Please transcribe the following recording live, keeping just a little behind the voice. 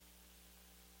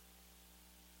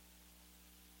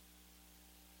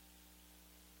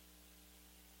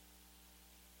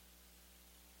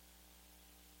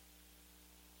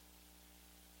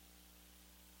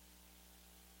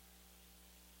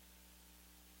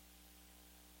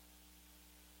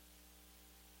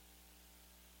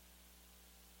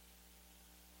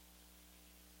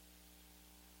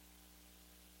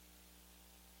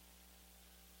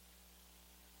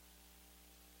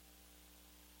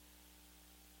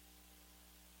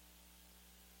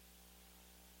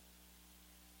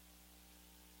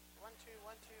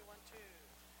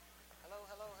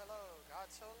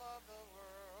so loved the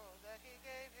world that he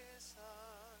gave his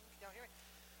son. Can y'all hear me?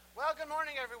 Well, good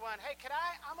morning, everyone. Hey,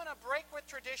 I'm going to break with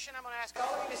tradition. I'm going to ask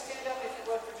all of you to stand up, if you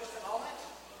would, for just a moment.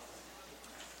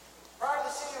 Prior to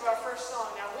the singing of our first song,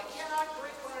 now we cannot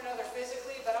greet one another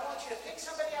physically, but I want you to pick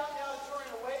somebody out in the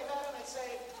auditorium and wave at them and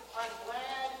say, I'm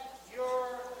glad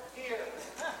you're here.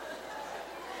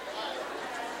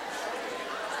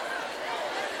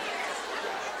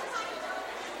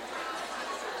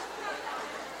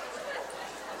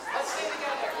 Let's sing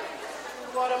together.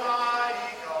 What a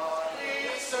mighty God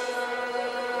we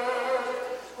serve.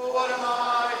 What a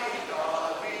mighty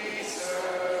God we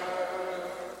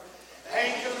serve.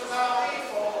 Angels bow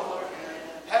before him.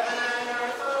 Heaven and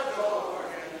earth adore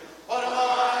him. What a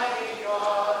mighty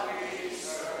God we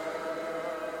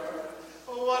serve.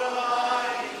 What a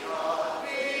mighty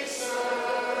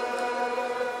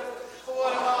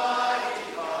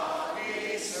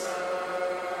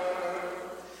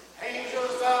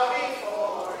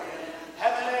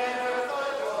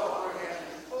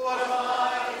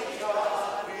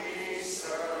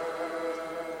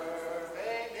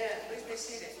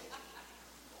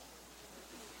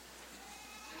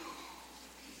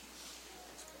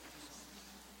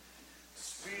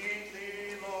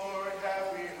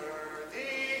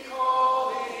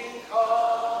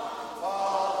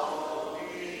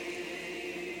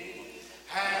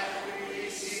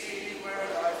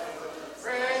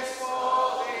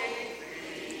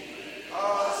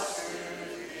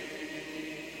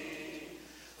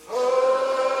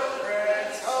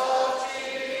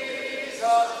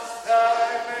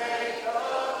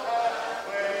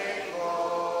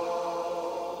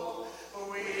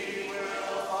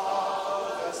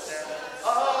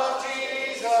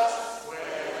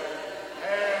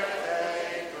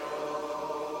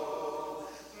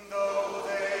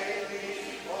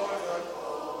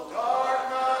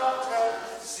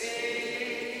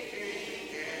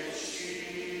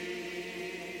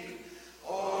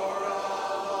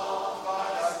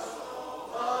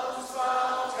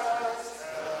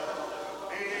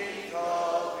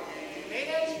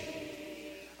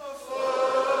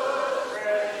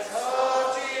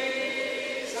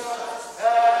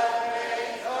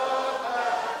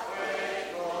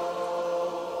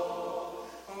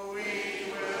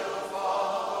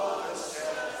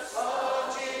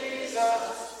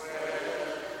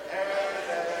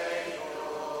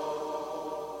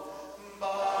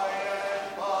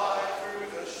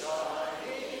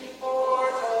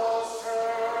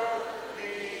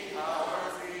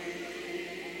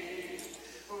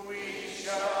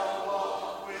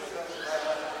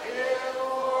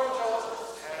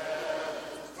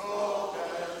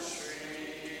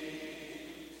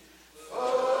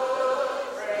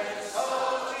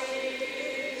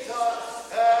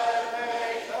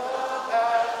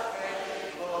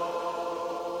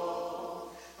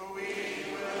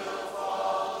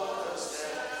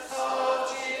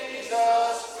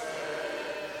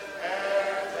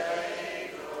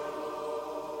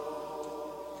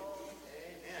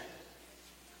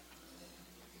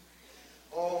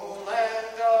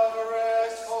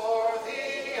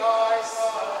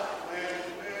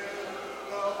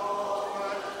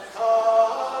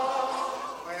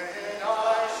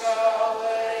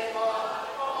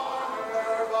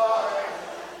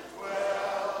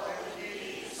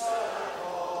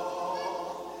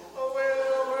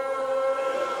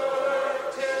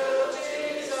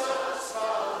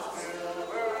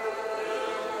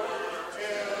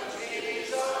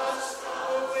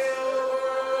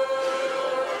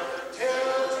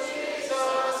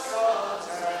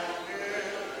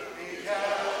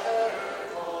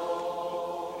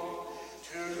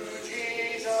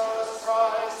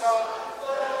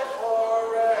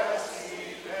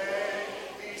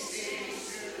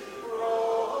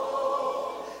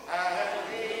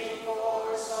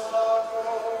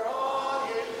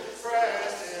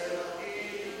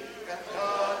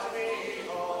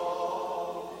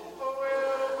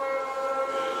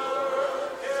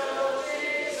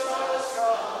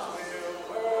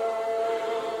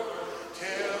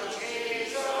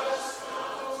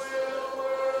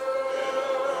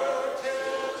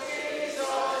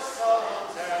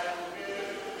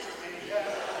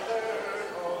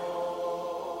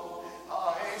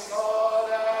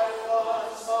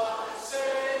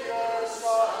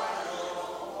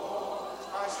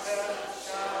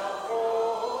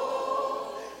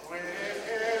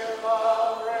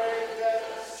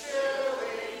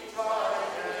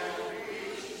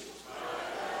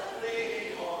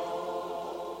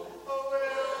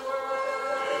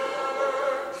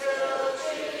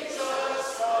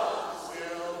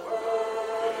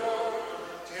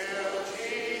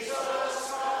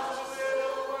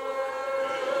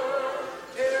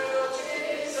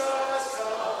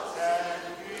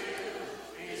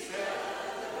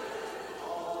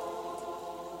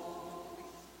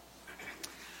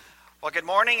Well, good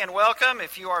morning and welcome.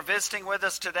 If you are visiting with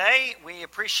us today, we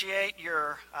appreciate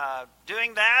your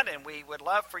doing that, and we would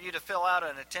love for you to fill out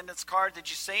an attendance card that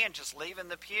you see and just leave in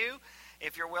the pew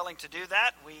if you're willing to do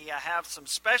that. We have some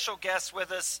special guests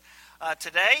with us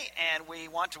today, and we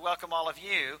want to welcome all of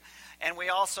you. And we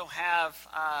also have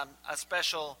a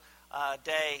special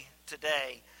day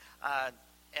today.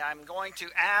 I'm going to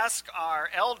ask our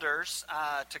elders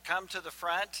to come to the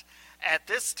front at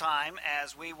this time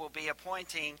as we will be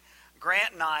appointing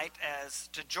Grant Knight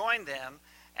to join them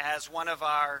as one of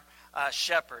our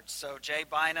shepherds. So Jay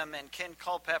Bynum and Ken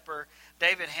Culpepper,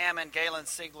 David Hammond, Galen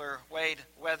Siegler, Wade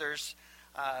Weathers,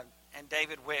 and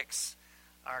David Wicks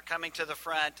are coming to the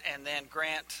front, and then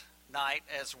Grant Knight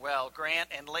as well. Grant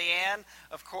and Leanne,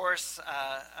 of course,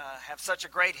 have such a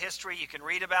great history. You can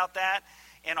read about that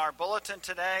in our bulletin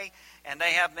today, and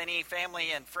they have many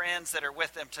family and friends that are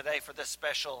with them today for this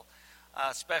special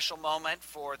moment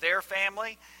for their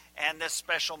family and this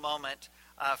special moment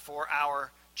for our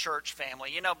church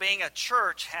family. You know, being a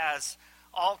church has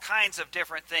all kinds of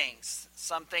different things.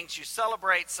 Some things you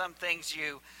celebrate, some things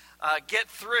you get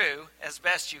through as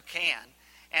best you can.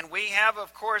 And we have,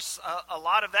 of course, a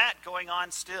lot of that going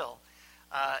on still,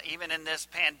 even in this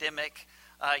pandemic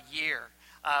year.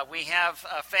 We have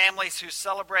families who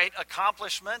celebrate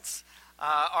accomplishments.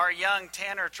 Our young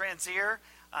Tanner Transier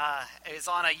is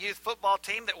on a youth football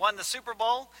team that won the Super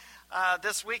Bowl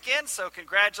this weekend, so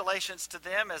congratulations to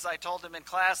them. As I told them in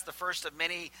class, the first of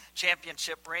many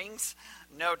championship rings,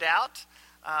 no doubt.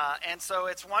 And so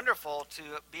it's wonderful to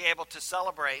be able to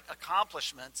celebrate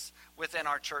accomplishments within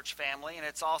our church family, and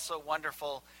it's also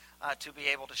wonderful to be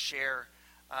able to share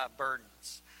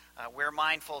burdens. We're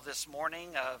mindful this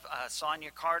morning of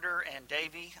Sonia Carter and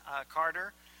Davy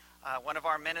Carter. One of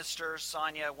our ministers,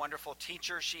 Sonia, a wonderful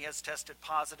teacher, she has tested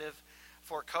positive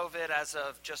for COVID as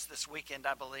of just this weekend,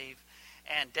 I believe.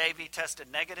 And Davy tested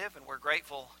negative, and we're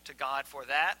grateful to God for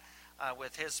that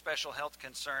with his special health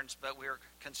concerns. But we're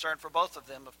concerned for both of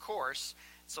them, of course.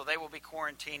 So they will be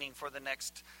quarantining for the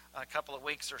next couple of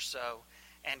weeks or so.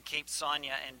 And keep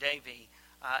Sonia and Davy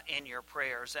in your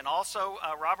prayers. And also,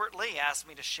 Robert Lee asked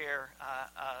me to share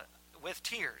with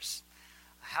tears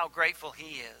how grateful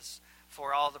he is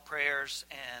for all the prayers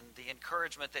and the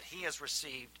encouragement that he has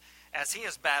received as he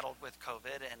has battled with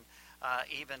COVID and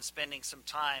even spending some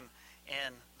time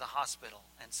in the hospital.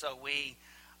 And so we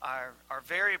are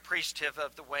very appreciative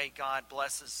of the way God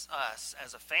blesses us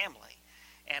as a family.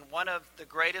 And one of the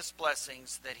greatest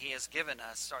blessings that he has given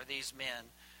us are these men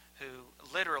who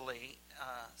literally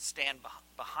stand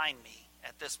behind me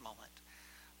at this moment,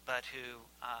 but who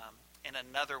in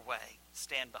another way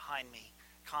stand behind me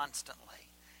constantly.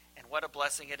 And what a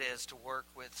blessing it is to work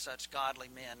with such godly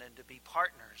men and to be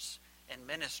partners in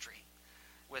ministry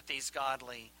with these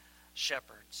godly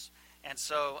shepherds. And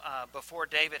so before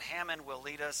David Hammond will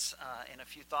lead us in a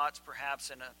few thoughts, perhaps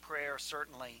in a prayer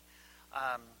certainly,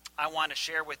 I want to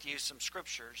share with you some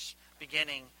scriptures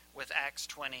beginning with Acts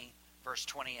 20, verse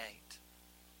 28.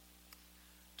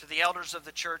 To the elders of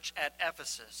the church at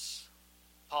Ephesus,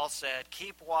 Paul said,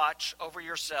 "Keep watch over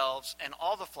yourselves and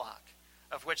all the flock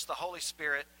of which the Holy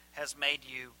Spirit has made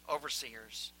you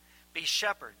overseers. Be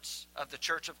shepherds of the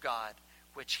church of God,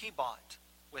 which he bought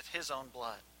with his own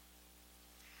blood."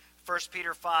 1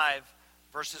 Peter 5,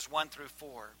 verses 1 through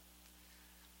 4.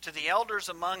 To the elders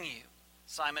among you,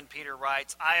 Simon Peter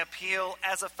writes, "I appeal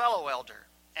as a fellow elder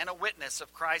and a witness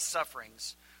of Christ's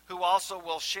sufferings, who also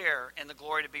will share in the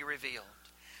glory to be revealed.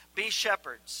 Be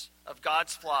shepherds of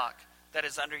God's flock that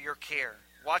is under your care,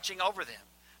 watching over them,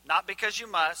 not because you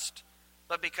must,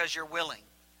 but because you're willing,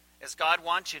 as God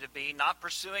wants you to be, not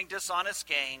pursuing dishonest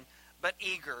gain, but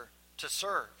eager to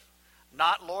serve,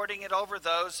 not lording it over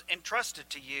those entrusted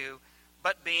to you,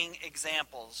 but being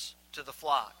examples to the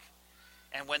flock.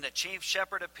 And when the chief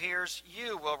shepherd appears,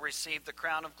 you will receive the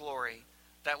crown of glory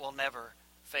that will never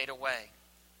fade away."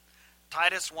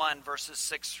 Titus 1, verses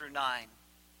 6 through 9.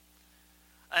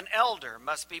 An elder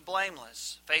must be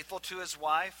blameless, faithful to his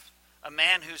wife, a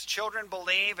man whose children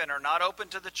believe and are not open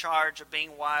to the charge of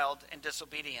being wild and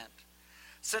disobedient.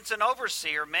 Since an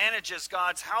overseer manages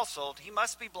God's household, he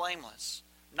must be blameless,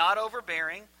 not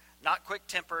overbearing, not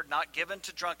quick-tempered, not given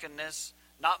to drunkenness,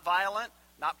 not violent,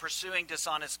 not pursuing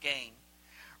dishonest gain.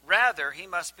 Rather, he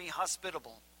must be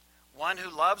hospitable, one who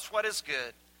loves what is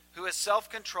good, who is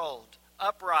self-controlled,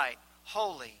 upright,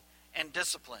 holy, and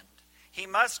disciplined. He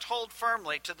must hold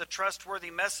firmly to the trustworthy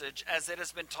message as it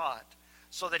has been taught,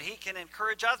 so that he can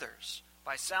encourage others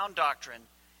by sound doctrine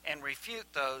and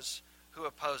refute those who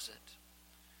oppose it.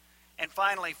 And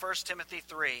finally, 1 Timothy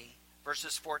 3,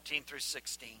 verses 14 through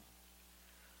 16.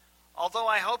 Although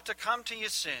I hope to come to you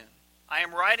soon, I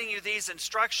am writing you these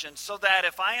instructions so that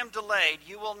if I am delayed,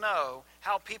 you will know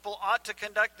how people ought to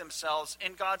conduct themselves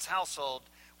in God's household,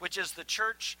 which is the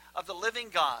church of the living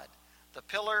God, the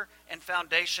pillar and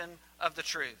foundation of the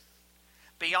truth.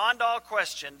 Beyond all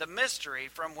question, the mystery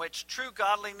from which true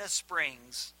godliness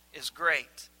springs is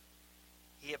great.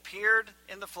 He appeared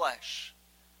in the flesh,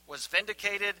 was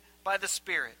vindicated by the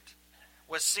Spirit,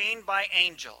 was seen by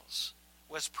angels,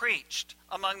 was preached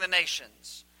among the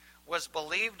nations, was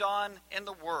believed on in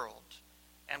the world,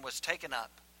 and was taken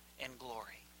up in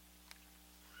glory.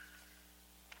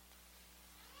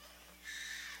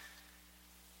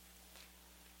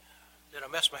 Did I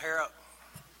mess my hair up?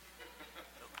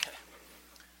 Okay.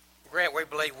 Grant, we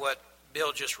believe what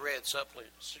Bill just read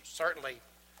certainly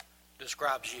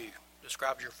describes you,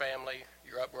 describes your family,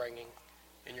 your upbringing,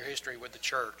 and your history with the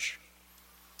church.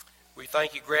 We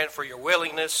thank you, Grant, for your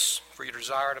willingness, for your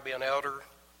desire to be an elder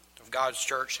of God's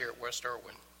church here at West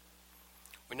Erwin.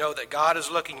 We know that God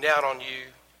is looking down on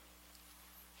you,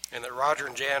 and that Roger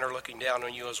and Jan are looking down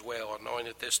on you as well, and knowing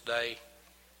that this day,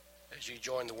 as you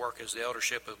join the work as the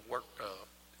eldership of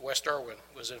West Erwin,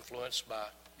 was influenced by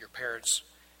your parents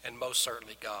and most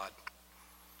certainly God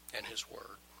and His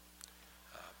Word.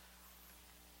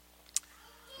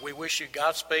 We wish you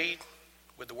Godspeed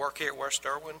with the work here at West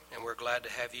Erwin, and we're glad to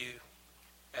have you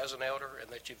as an elder and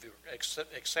that you've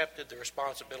accepted the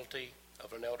responsibility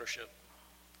of an eldership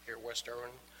here at West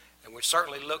Erwin. And we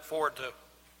certainly look forward to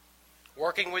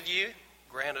working with you.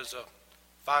 Grant is a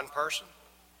fine person,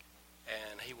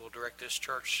 and he will direct this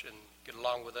church and get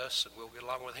along with us, and we'll get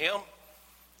along with him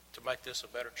to make this a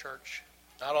better church,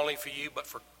 not only for you, but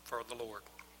for the Lord.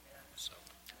 So,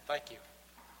 thank you.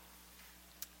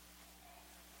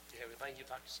 Do you have anything you'd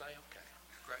like to say? Okay,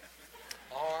 great.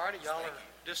 All righty, y'all are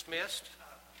dismissed.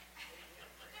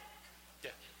 Yeah,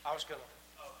 I was going to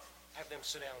have them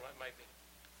sit down, maybe.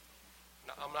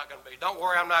 No, I'm not going to be. Don't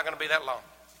worry, I'm not going to be that long.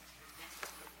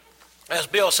 As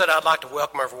Bill said, I'd like to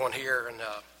welcome everyone here, and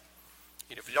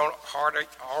if you don't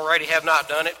already have not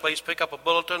done it, please pick up a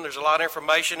bulletin. There's a lot of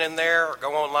information in there, or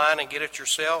go online and get it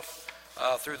yourself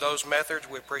through those methods.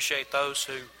 We appreciate those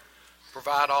who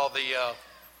provide all the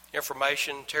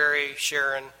information. Terry,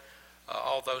 Sharon,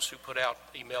 all those who put out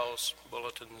emails,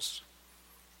 bulletins,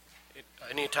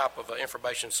 any type of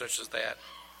information such as that.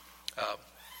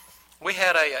 We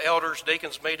had a elders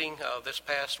deacons meeting this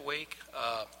past week,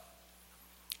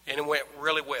 and it went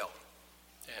really well.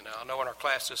 And I know in our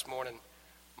class this morning,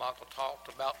 Michael talked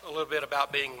a little bit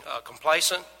about being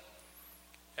complacent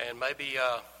and maybe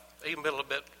even a little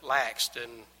bit laxed in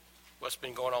what's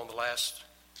been going on the last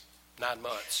 9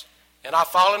 months. And I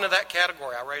fall into that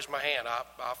category. I raised my hand.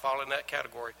 I fall in that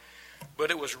category.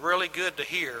 But it was really good to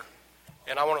hear,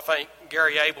 and I want to thank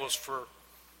Gary Abels for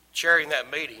chairing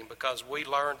that meeting, because we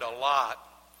learned a lot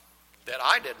that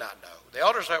I did not know. The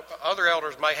other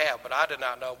elders may have, but I did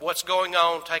not know what's going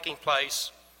on, taking place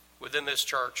within this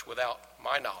church without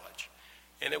my knowledge.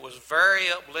 And it was very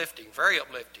uplifting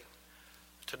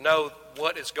to know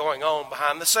what is going on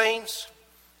behind the scenes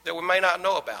that we may not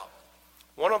know about.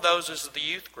 One of those is the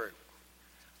youth group.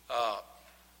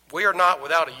 We are not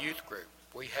without a youth group.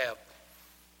 We have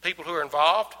people who are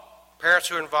involved, parents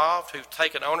who are involved, who've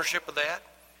taken ownership of that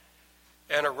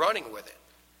and are running with it.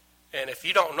 And if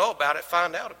you don't know about it,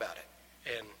 find out about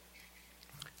it. And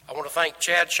I want to thank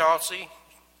Chad Chauncey,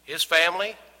 his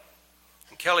family,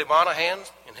 and Kelly Monahan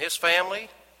and his family,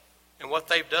 and what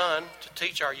they've done to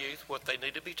teach our youth what they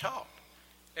need to be taught.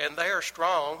 And they are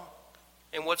strong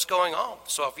in what's going on.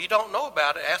 So if you don't know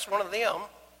about it, ask one of them.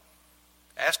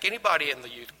 Ask anybody in the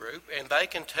youth group, and they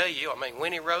can tell you,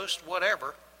 Winnie roast,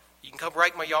 whatever. You can come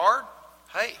rake my yard.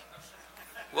 Hey,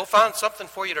 we'll find something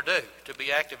for you to do to be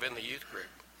active in the youth group.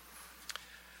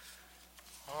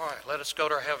 All right, let us go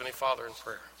to our Heavenly Father in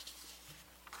prayer.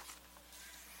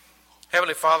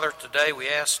 Heavenly Father, today we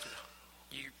ask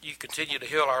you continue to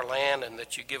heal our land, and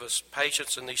that you give us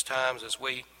patience in these times as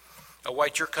we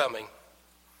await your coming.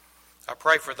 I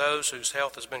pray for those whose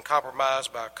health has been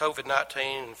compromised by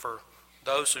COVID-19, and for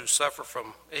those who suffer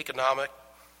from economic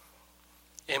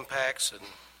impacts and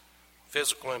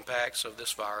physical impacts of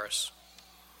this virus.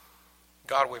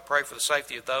 God, we pray for the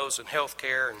safety of those in health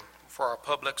care and for our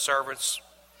public servants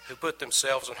who put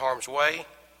themselves in harm's way.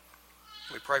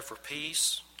 We pray for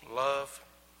peace, love,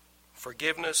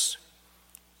 forgiveness,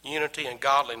 unity, and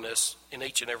godliness in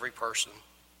each and every person.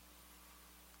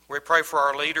 We pray for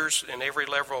our leaders in every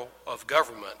level of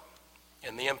government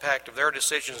and the impact of their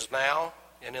decisions now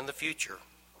and in the future.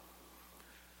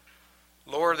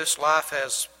 Lord, this life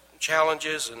has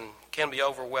challenges and can be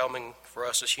overwhelming for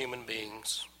us as human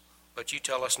beings, but you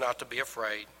tell us not to be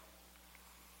afraid.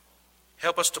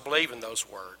 Help us to believe in those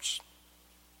words.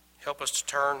 Help us to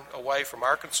turn away from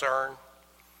our concern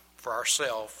for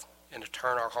ourselves and to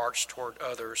turn our hearts toward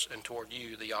others and toward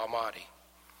you, the Almighty.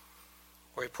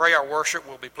 We pray our worship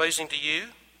will be pleasing to you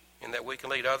and that we can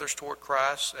lead others toward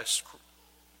Christ as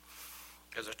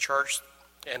a church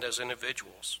and as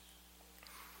individuals.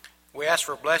 We ask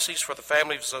for blessings for the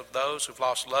families of those who've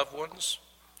lost loved ones,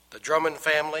 the Drummond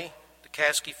family, the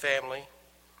Caskey family,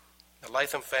 the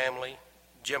Latham family,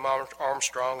 Jim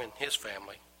Armstrong and his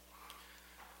family.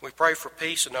 We pray for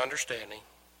peace and understanding.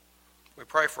 We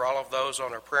pray for all of those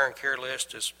on our prayer and care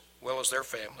list as well as their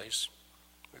families.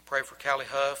 We pray for Callie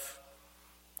Huff,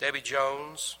 Debbie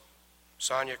Jones,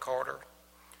 Sonia Carter,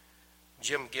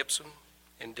 Jim Gibson,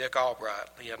 and Dick Albright,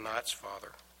 Leon Knight's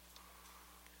father.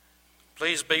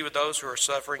 Please be with those who are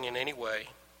suffering in any way.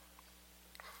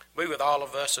 Be with all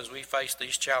of us as we face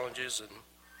these challenges, and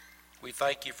we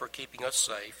thank you for keeping us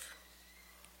safe.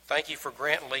 Thank you for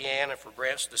Grant and Leanne and for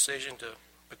Grant's decision to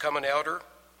become an elder.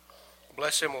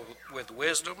 Bless him with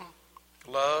wisdom,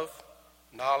 love,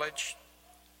 knowledge,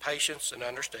 patience, and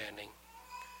understanding.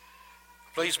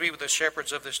 Please be with the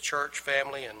shepherds of this church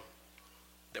family, and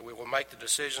that we will make the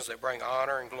decisions that bring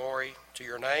honor and glory to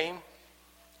your name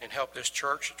and help this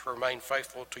church to remain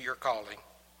faithful to your calling.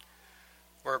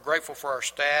 We're grateful for our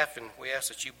staff, and we ask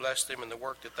that you bless them in the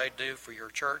work that they do for your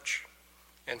church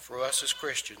and for us as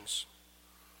Christians.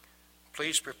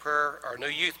 Please prepare our new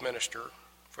youth minister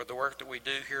for the work that we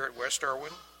do here at West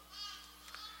Irwin.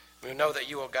 We know that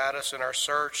you will guide us in our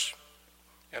search,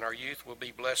 and our youth will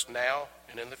be blessed now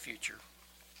and in the future.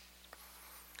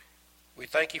 We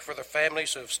thank you for the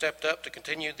families who have stepped up to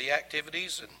continue the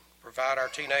activities and provide our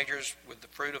teenagers with the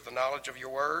fruit of the knowledge of your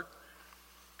word.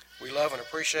 We love and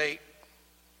appreciate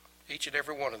each and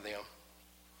every one of them.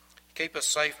 Keep us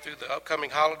safe through the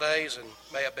upcoming holidays, and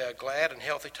may it be a glad and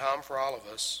healthy time for all of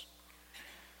us.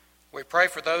 We pray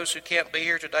for those who can't be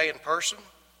here today in person,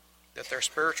 that their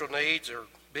spiritual needs are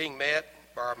being met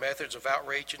by our methods of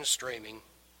outreach and streaming.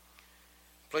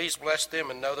 Please bless them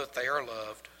and know that they are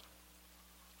loved.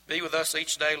 Be with us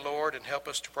each day, Lord, and help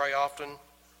us to pray often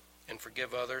and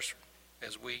forgive others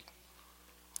as we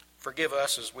forgive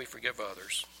us as we forgive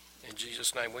others. In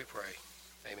Jesus' name we pray.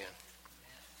 Amen.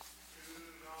 To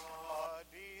God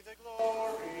be the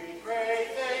glory, great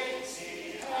things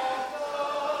he hath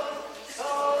done. So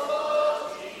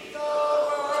loved he the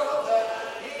world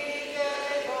that he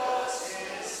gave us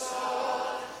his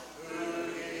Son,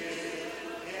 who gave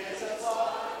his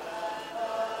life and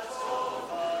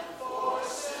atonement for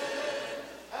sin,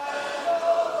 and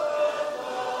opened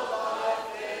the life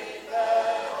gate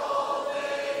that all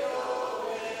may go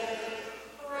in.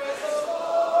 Praise the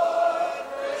Lord,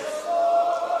 praise the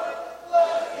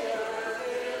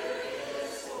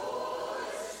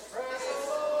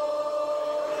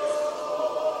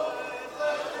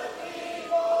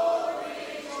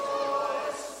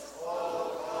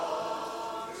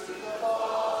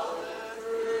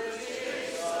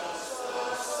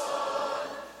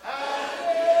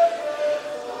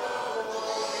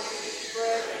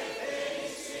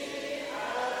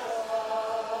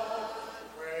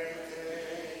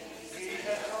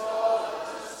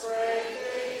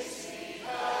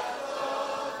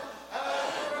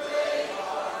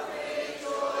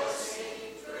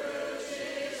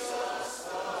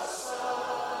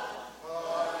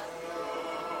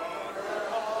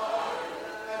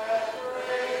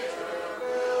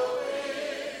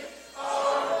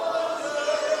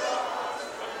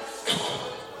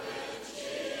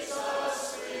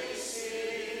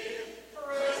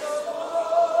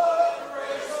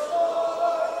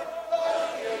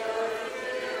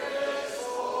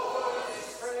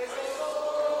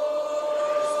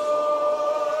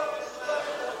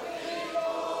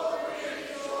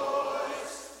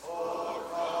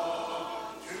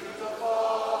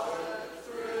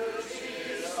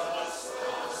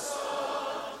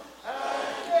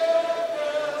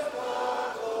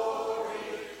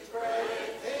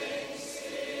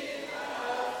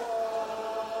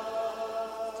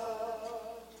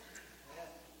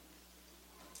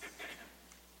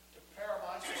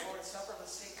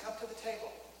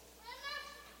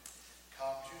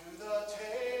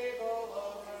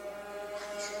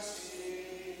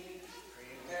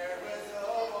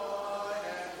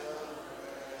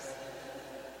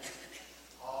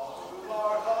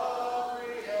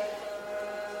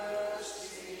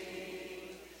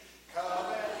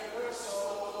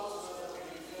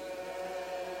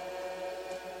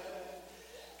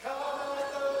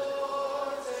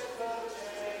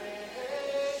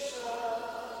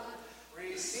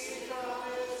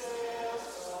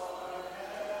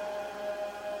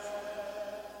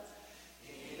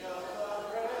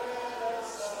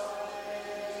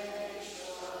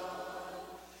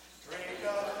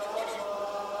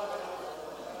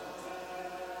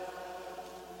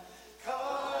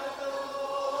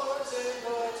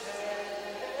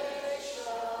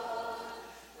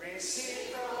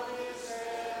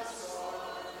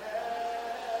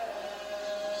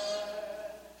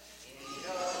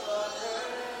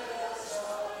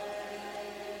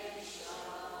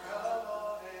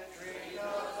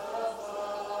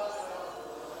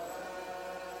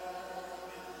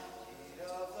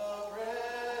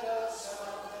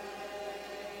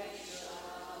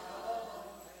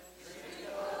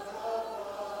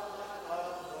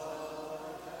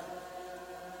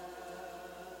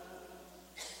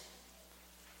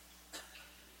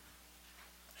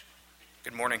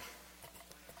Good morning.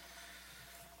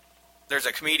 There's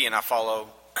a comedian I follow.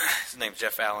 His name's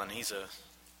Jeff Allen. He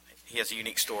has a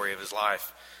unique story of his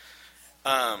life,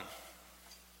 and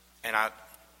it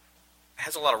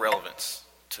has a lot of relevance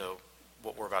to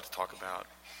what we're about to talk about.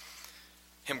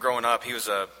 Him growing up, he was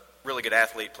a really good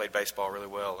athlete, played baseball really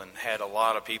well, and had a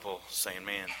lot of people saying,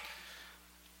 "Man,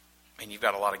 you've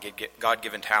got a lot of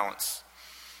God-given talents."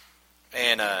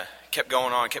 And kept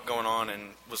going on,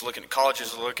 and was looking at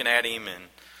colleges, looking at him, and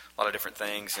a lot of different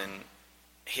things. And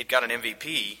he'd got an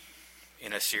MVP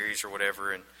in a series or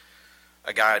whatever, and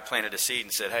a guy had planted a seed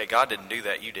and said, "Hey, God didn't do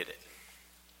that, you did it."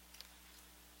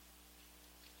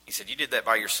 He said, "You did that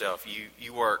by yourself.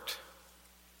 You worked.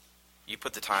 You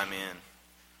put the time in.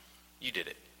 You did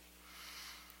it."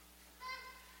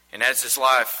 And as his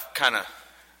life kind of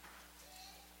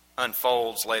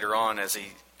unfolds later on, as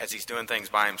he's doing things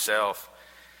by himself,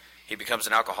 he becomes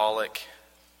an alcoholic.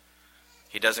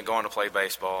 He doesn't go on to play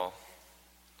baseball.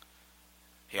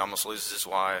 He almost loses his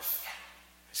wife,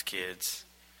 his kids.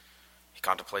 He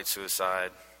contemplates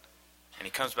suicide, and he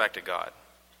comes back to God.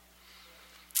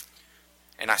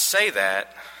 And I say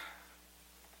that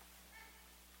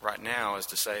right now is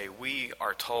to say we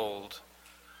are told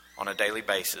on a daily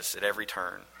basis at every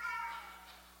turn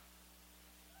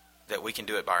that we can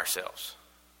do it by ourselves.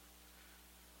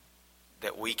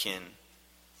 That we can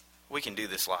do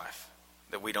this life.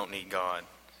 That we don't need God.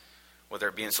 Whether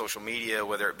it be in social media,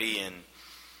 whether it be in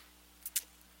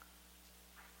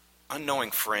unknowing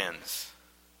friends,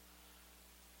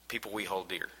 people we hold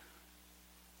dear.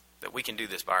 That we can do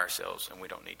this by ourselves and we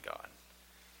don't need God.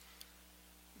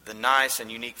 The nice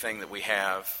and unique thing that we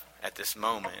have at this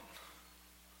moment,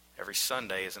 every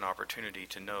Sunday, is an opportunity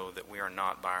to know that we are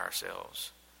not by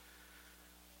ourselves.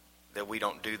 That we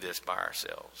don't do this by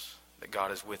ourselves. That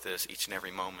God is with us each and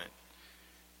every moment.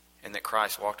 And that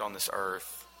Christ walked on this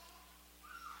earth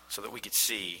so that we could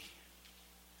see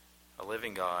a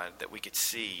living God, that we could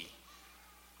see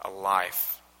a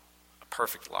life, a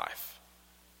perfect life,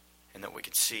 and that we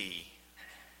could see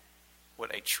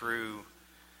what a true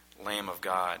Lamb of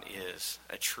God is,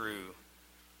 a true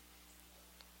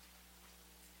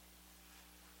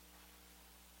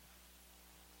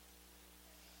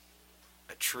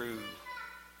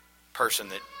person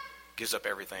that gives up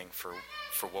everything for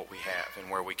what we have and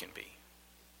where we can be.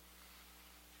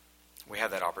 We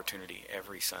have that opportunity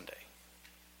every Sunday.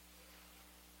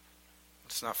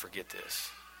 Let's not forget this.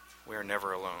 We are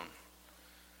never alone.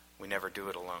 We never do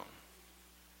it alone.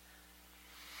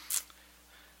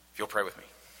 If you'll pray with me.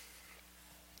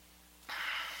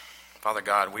 Father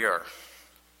God, we are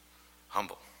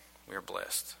humble. We are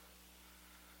blessed.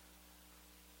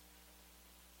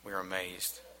 We are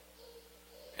amazed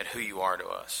at who you are to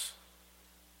us,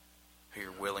 who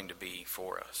you're willing to be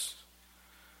for us.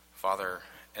 Father,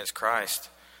 as Christ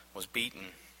was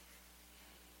beaten,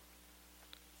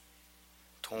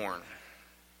 torn,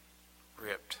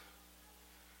 ripped,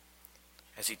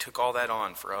 as he took all that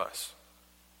on for us,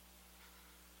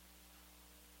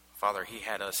 Father, he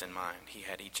had us in mind. He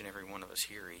had each and every one of us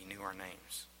here. He knew our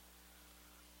names.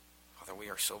 Father, we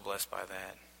are so blessed by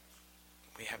that.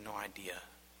 We have no idea.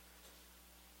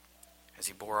 As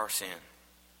he bore our sin,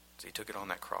 as he took it on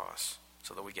that cross,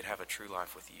 so that we could have a true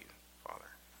life with you,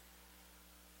 Father.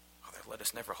 Father, let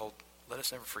us never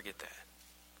forget that.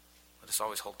 Let us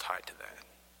always hold tight to that.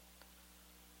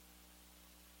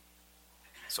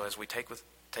 So as we take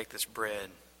this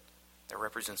bread that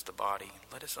represents the body,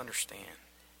 let us understand.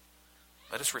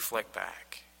 Let us reflect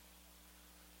back.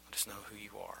 Let us know who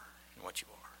you are and what you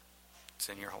are. It's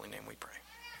in your holy name we pray.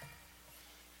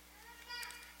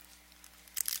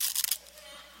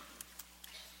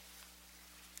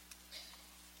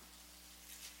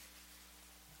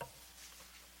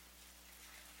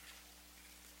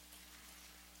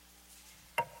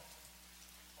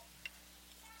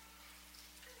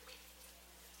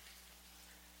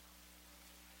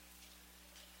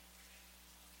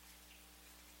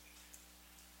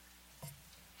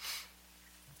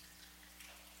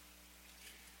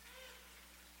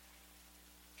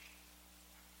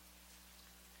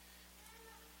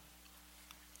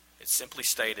 It's simply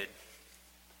stated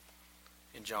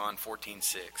in John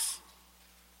 14:6,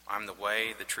 I'm the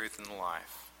way, the truth, and the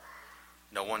life.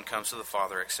 No one comes to the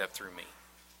Father except through me.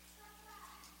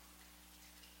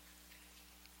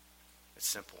 It's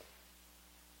simple.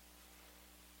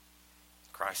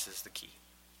 Christ is the key.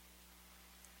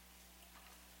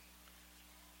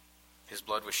 His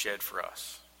blood was shed for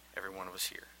us, every one of us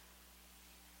here.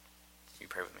 You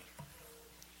pray with me.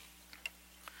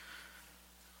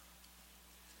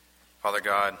 Father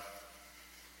God,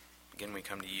 again we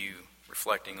come to you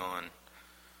reflecting on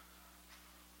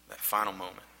that final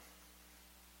moment,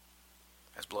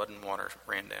 as blood and water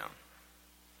ran down,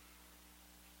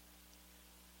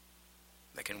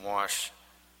 that can wash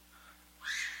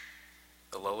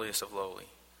the lowliest of lowly,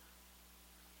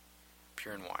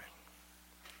 pure and white.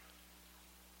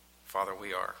 Father,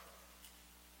 we are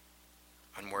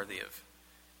unworthy of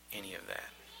any of that.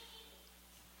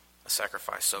 A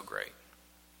sacrifice so great.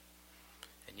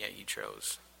 And yet you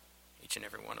chose each and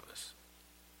every one of us.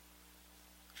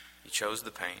 You chose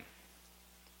the pain,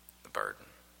 the burden.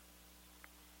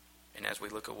 And as we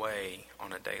look away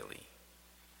on a daily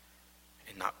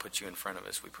and not put you in front of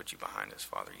us, we put you behind us,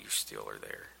 Father. You still are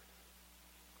there.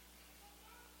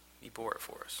 You bore it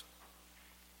for us.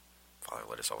 Father,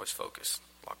 let us always focus,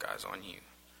 lock eyes on you.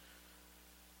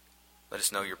 Let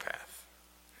us know your path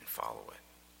and follow it.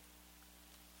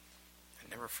 And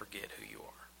never forget who you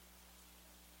are.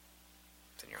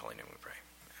 It's in your holy name we pray.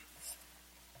 Amen.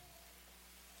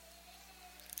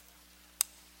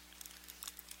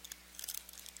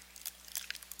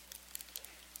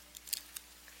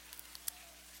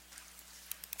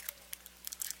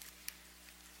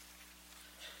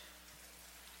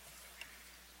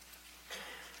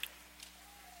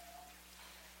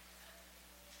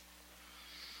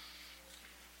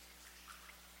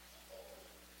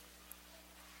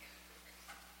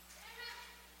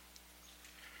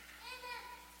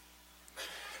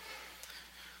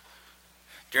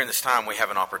 During this time, we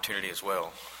have an opportunity as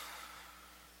well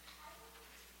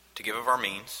to give of our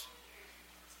means,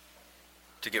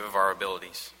 to give of our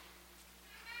abilities.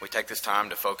 We take this time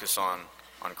to focus on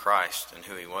Christ and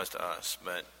who he was to us,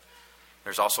 but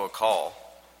there's also a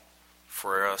call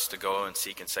for us to go and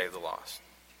seek and save the lost.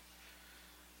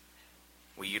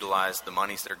 We utilize the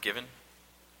monies that are given,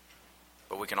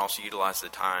 but we can also utilize the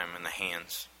time and the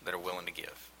hands that are willing to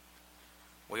give.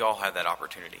 We all have that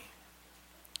opportunity.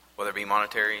 Whether it be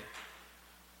monetary,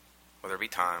 whether it be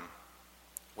time,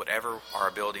 whatever our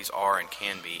abilities are and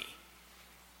can be,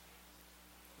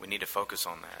 we need to focus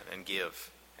on that and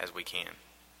give as we can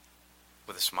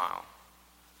with a smile.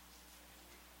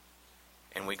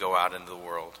 And we go out into the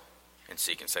world and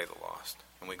seek and save the lost,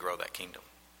 and we grow that kingdom.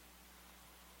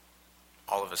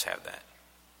 All of us have that.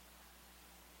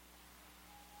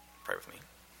 Pray with me.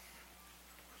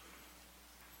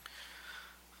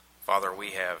 Father,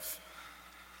 we have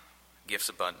gifts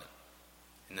abundant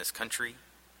in this country,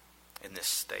 in this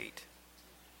state,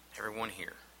 everyone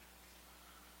here,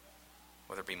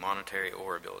 whether it be monetary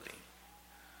or ability.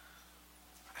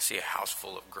 I see a house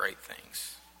full of great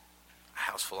things, a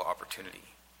house full of opportunity,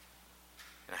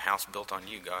 and a house built on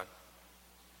you, God.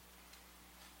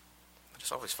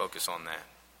 Just always focus on that.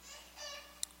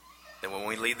 That when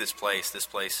we leave this place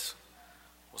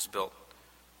was built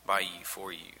by you,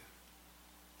 for you.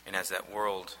 And as that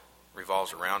world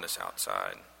revolves around us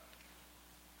outside,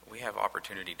 we have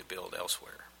opportunity to build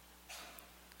elsewhere,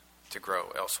 to grow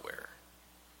elsewhere,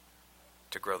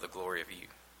 to grow the glory of you.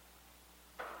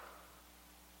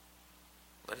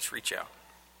 Let us reach out.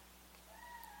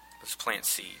 Let's plant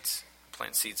seeds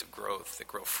of growth that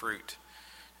grow fruit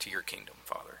to your kingdom,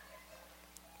 Father.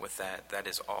 With that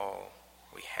is all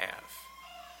we have.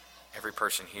 Every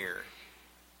person here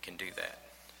can do that.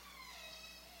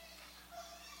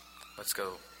 Let's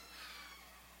go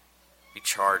be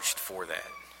charged for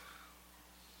that.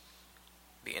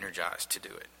 Be energized to do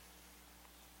it.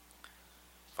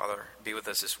 Father, be with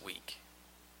us this week.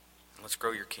 And let's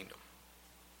grow your kingdom.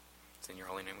 It's in your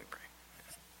holy name we pray.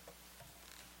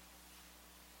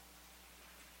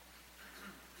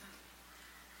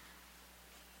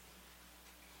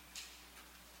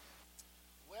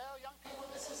 Well, young people,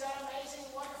 this is an amazing,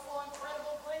 wonderful,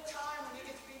 incredible, great time when you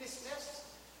get to be dismissed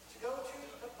to go to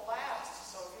the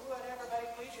blast. So if you would, everybody,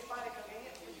 please, you find it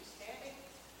convenient to be standing.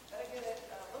 That'll get it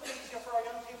a little easier for our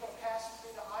young people to pass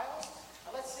through the aisles.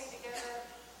 Now let's sing together,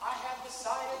 I have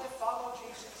decided to follow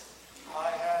Jesus.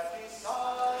 I have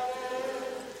decided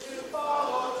to follow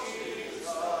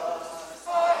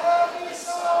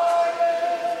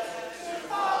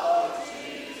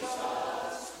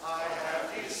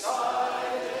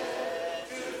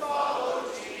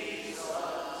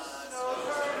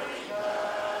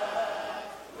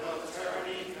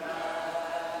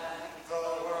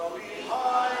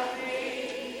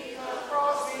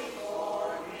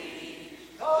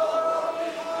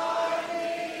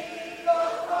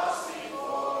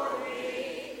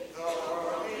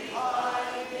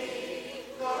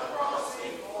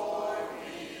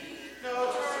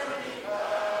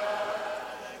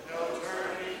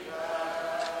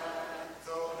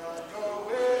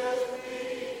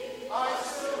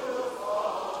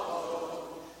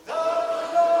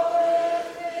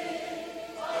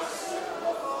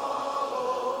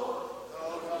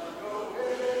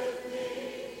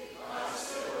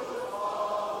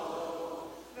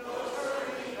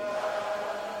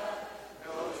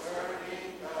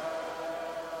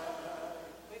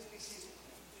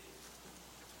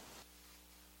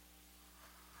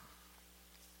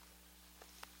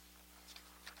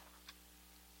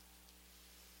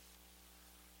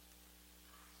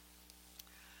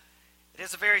It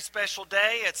is a very special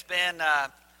day. It's been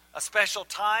a special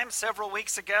time. Several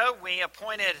weeks ago, we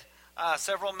appointed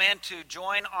several men to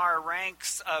join our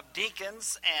ranks of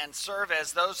deacons and serve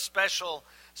as those special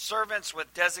servants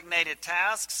with designated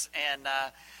tasks. And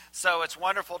so it's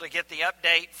wonderful to get the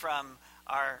update from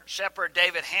our shepherd,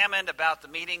 David Hammond, about the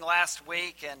meeting last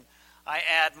week. And I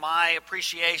add my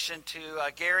appreciation to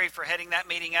Gary for heading that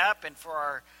meeting up, and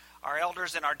for our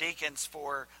elders and our deacons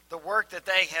for the work that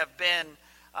they have been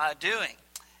doing,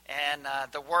 and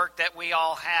the work that we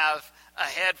all have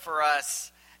ahead for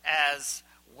us as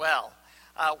well.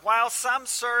 While some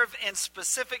serve in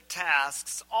specific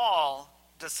tasks, all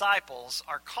disciples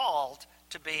are called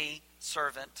to be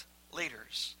servant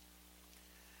leaders.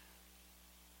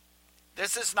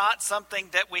 This is not something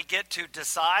that we get to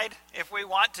decide if we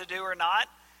want to do or not.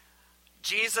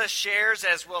 Jesus shares,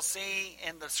 as we'll see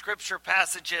in the scripture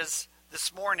passages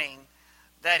this morning,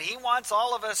 that he wants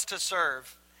all of us to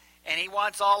serve, and he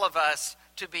wants all of us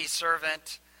to be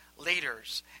servant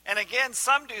leaders. And again,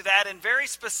 some do that in very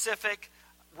specific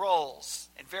roles,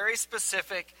 in very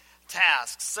specific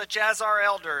tasks, such as our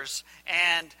elders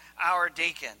and our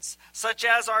deacons, such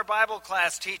as our Bible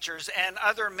class teachers and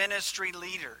other ministry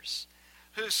leaders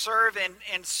who serve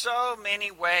in so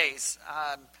many ways.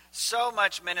 So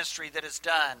much ministry that is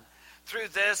done through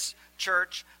this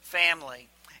church family.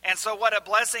 And so what a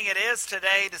blessing it is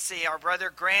today to see our brother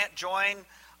Grant join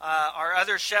our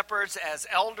other shepherds as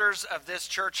elders of this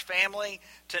church family,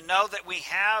 to know that we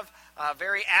have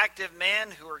very active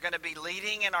men who are going to be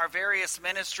leading in our various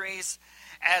ministries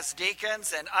as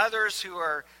deacons, and others who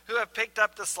have picked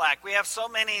up the slack. We have so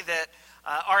many that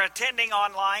are attending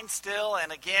online still,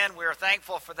 and again, we're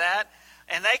thankful for that.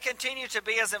 And they continue to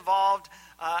be as involved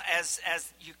as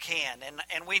you can,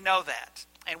 and we know that,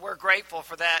 and we're grateful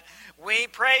for that. We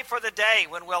pray for the day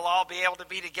when we'll all be able to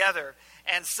be together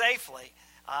and safely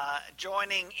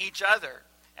joining each other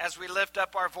as we lift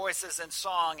up our voices in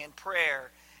song and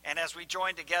prayer, and as we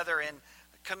join together in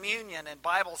communion and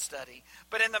Bible study.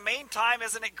 But in the meantime,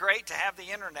 isn't it great to have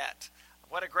the internet?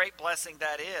 What a great blessing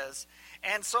that is.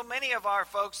 And so many of our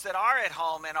folks that are at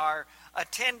home and are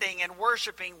attending and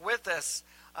worshiping with us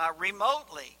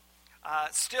remotely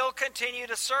still continue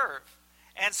to serve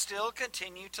and still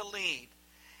continue to lead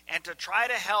and to try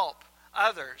to help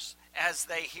others as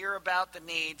they hear about the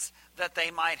needs that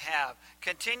they might have.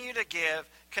 Continue to give,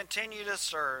 continue to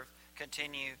serve,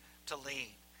 continue to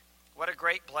lead. What a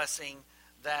great blessing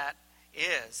that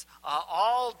is.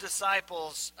 All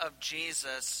disciples of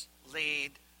Jesus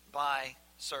lead by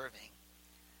serving.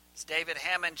 As David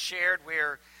Hammond shared,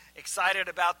 we're excited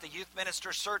about the youth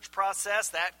minister search process.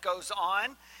 That goes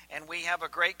on, and we have a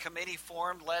great committee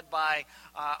formed led by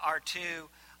our two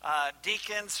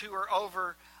deacons who are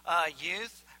over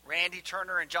youth, Randy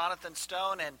Turner and Jonathan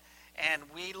Stone, and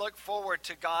we look forward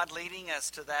to God leading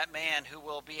us to that man who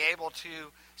will be able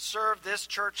to serve this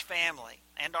church family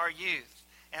and our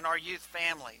youth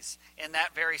families in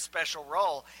that very special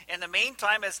role. In the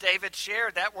meantime, as David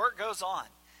shared, that work goes on,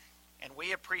 and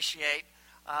we appreciate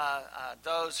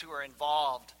those who are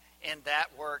involved in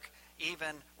that work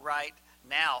even right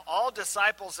now. All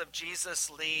disciples of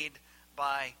Jesus lead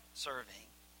by serving.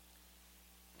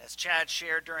 And as Chad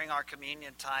shared during our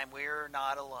communion time, we're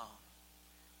not alone.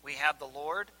 We have the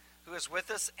Lord who is with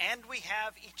us, and we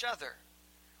have each other.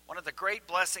 One of the great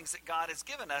blessings that God has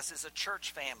given us is a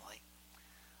church family.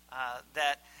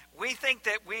 That we think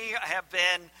that we have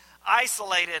been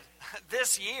isolated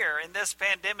this year, in this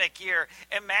pandemic year.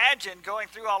 Imagine going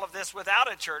through all of this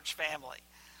without a church family,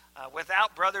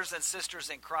 without brothers and sisters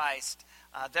in Christ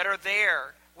that are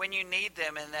there when you need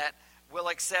them, and that will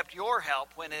accept your help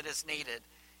when it is needed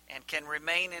and can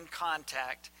remain in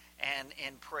contact and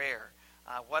in prayer.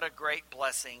 What a great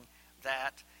blessing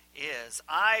that is.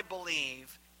 I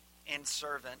believe in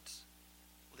servant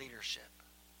leadership.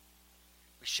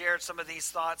 We shared some of these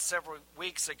thoughts several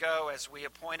weeks ago as we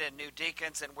appointed new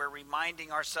deacons, and we're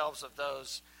reminding ourselves of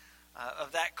those,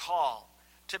 of that call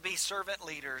to be servant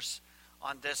leaders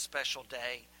on this special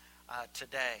day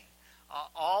today.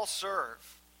 All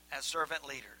serve as servant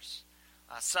leaders.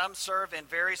 Some serve in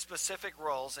very specific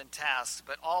roles and tasks,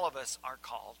 but all of us are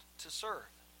called to serve.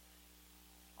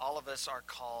 All of us are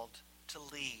called to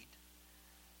lead.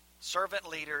 Servant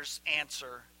leaders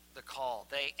answer the call.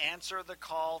 They answer the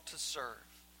call to serve.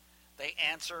 They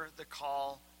answer the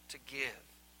call to give.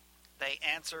 They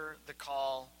answer the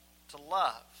call to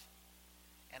love.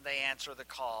 And they answer the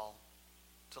call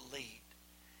to lead.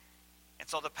 And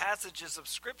so the passages of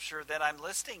Scripture that I'm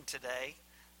listing today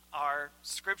are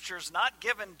scriptures not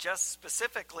given just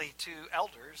specifically to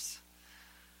elders.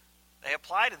 They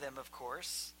apply to them, of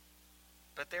course,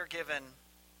 but they're given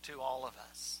to all of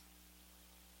us.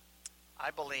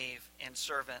 I believe in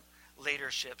servant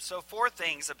leadership. So 4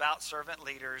 things about servant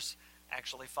leaders,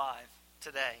 actually 5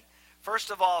 today.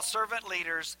 First of all, servant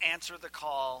leaders answer the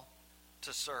call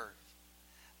to serve.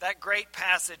 That great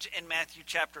passage in Matthew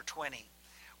chapter 20,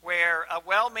 where a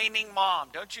well-meaning mom,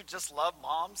 don't you just love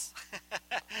moms?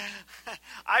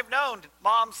 I've known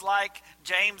moms like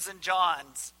James and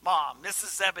John's mom,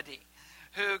 Mrs. Zebedee,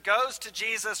 who goes to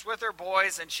Jesus with her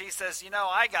boys and she says,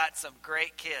 I got some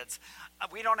great kids.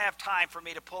 We don't have time for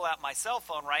me to pull out my cell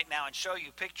phone right now and show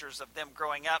you pictures of them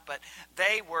growing up, but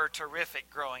they were terrific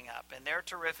growing up, and they're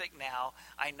terrific now.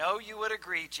 I know you would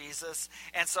agree, Jesus,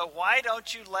 and so why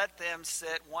don't you let them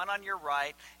sit one on your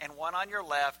right and one on your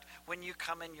left when you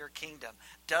come in your kingdom?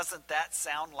 Doesn't that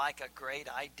sound like a great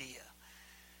idea?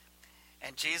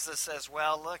 And Jesus says,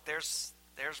 well, look, there's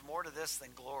more to this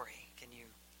than glory. Can you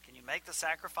make the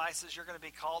sacrifices you're going to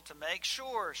be called to make?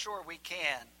 Sure, we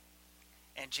can.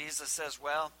 And Jesus says,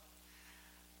 well,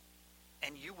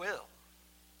 and you will.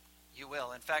 You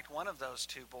will. In fact, one of those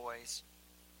 2 boys,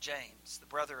 James, the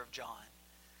brother of John,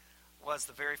 was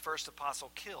the very first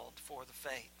apostle killed for the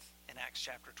faith in Acts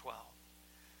chapter 12.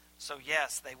 So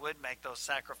yes, they would make those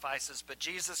sacrifices, but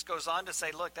Jesus goes on to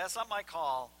say, look, that's not my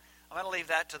call. I'm going to leave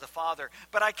that to the Father.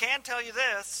 But I can tell you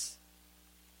this.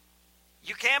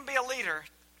 You can be a leader.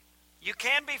 You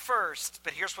can be first,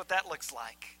 but here's what that looks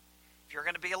like. If you're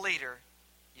going to be a leader,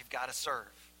 you've got to serve.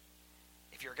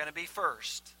 If you're going to be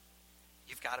first,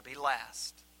 you've got to be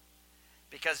last.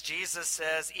 Because Jesus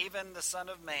says, even the Son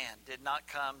of Man did not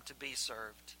come to be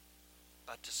served,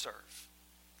 but to serve,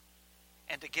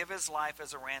 and to give his life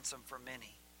as a ransom for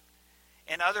many.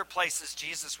 In other places,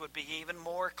 Jesus would be even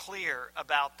more clear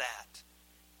about that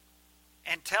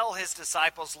and tell his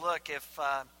disciples, look,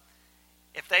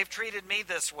 if they've treated me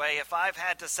this way, if I've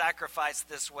had to sacrifice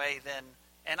this way, then,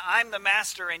 and I'm the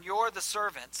master and you're the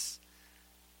servants,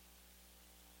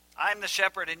 I'm the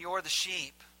shepherd and you're the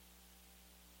sheep,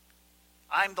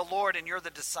 I'm the Lord and you're the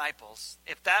disciples.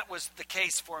 If that was the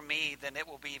case for me, then it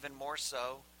will be even more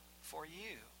so for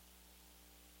you.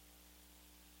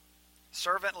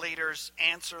 Servant leaders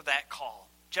answer that call,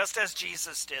 just as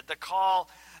Jesus did. The call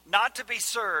not to be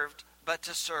served, but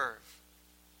to serve.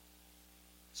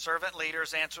 Servant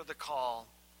leaders answer the call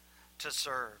to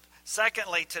serve.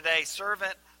 Secondly, today,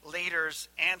 servant leaders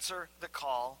answer the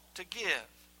call to give.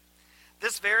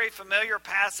 This very familiar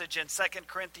passage in 2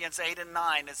 Corinthians 8 and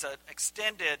 9 is an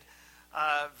extended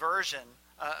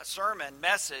sermon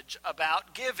message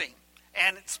about giving,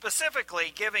 and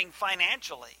specifically giving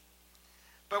financially.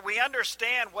 But we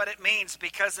understand what it means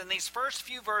because in these first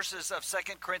few verses of 2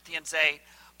 Corinthians 8,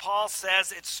 Paul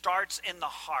says it starts in the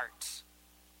heart.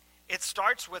 It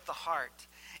starts with the heart.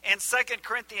 In 2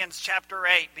 Corinthians chapter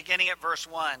 8, beginning at verse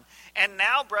 1, and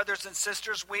now, brothers and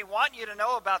sisters, we want you to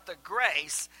know about the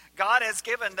grace God has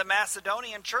given the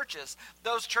Macedonian churches,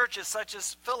 those churches such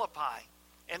as Philippi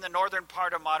in the northern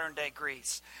part of modern-day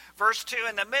Greece. Verse 2,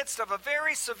 in the midst of a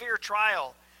very severe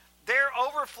trial, their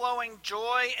overflowing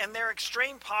joy and their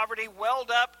extreme poverty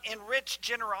welled up in rich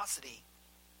generosity.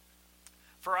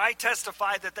 For I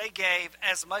testify that they gave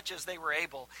as much as they were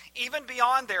able, even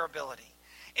beyond their ability,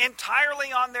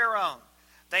 entirely on their own.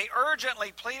 They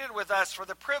urgently pleaded with us for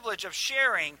the privilege of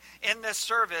sharing in this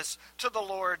service to the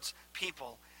Lord's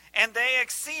people. And they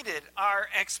exceeded our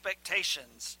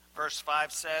expectations. Verse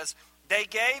 5 says, they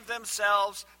gave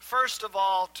themselves first of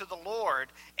all to the Lord,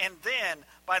 and then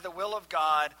by the will of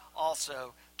God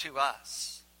also to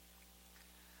us.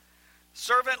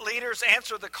 Servant leaders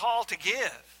answer the call to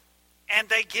give, and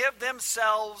they give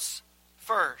themselves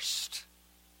first.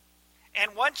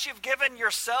 And once you've given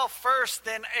yourself first,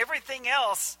 then everything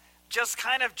else just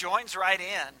kind of joins right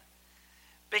in.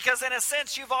 Because in a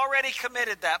sense, you've already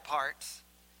committed that part.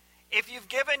 If you've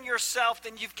given yourself,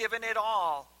 then you've given it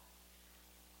all.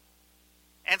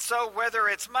 And so whether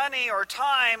it's money or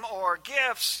time or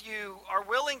gifts, you are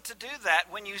willing to do that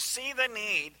when you see the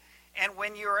need and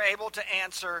when you are able to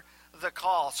answer the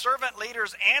call. Servant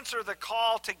leaders answer the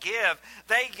call to give.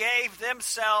 They gave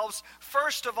themselves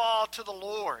first of all to the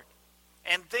Lord,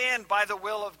 and then by the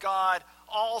will of God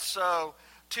also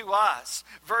to us.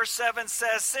 Verse 7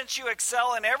 says, since you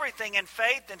excel in everything, in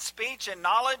faith, in speech, in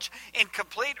knowledge, in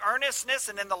complete earnestness,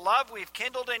 and in the love we've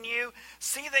kindled in you,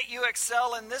 see that you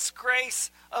excel in this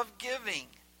grace of giving.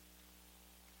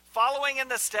 Following in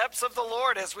the steps of the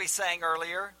Lord, as we sang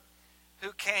earlier,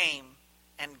 who came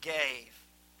and gave.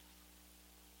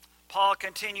 Paul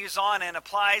continues on and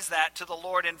applies that to the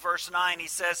Lord in verse 9. He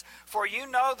says, for you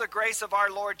know the grace of our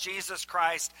Lord Jesus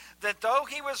Christ, that though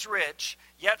he was rich,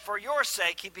 yet for your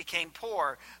sake he became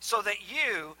poor, so that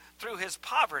you, through his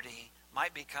poverty,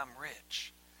 might become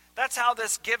rich. That's how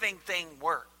this giving thing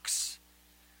works.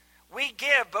 We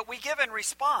give, but we give in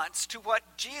response to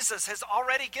what Jesus has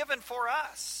already given for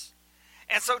us.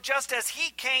 And so just as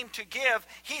he came to give,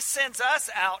 he sends us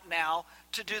out now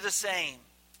to do the same,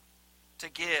 to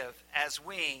give as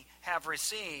we have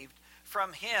received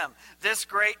from him. This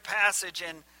great passage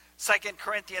in 2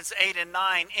 Corinthians 8 and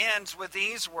 9 ends with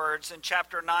these words in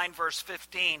chapter 9, verse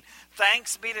 15.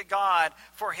 Thanks be to God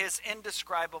for his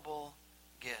indescribable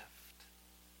gift.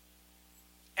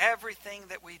 Everything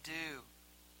that we do,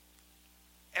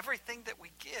 everything that we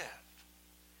give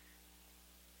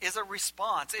is a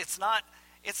response. It's not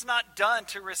done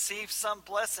to receive some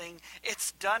blessing.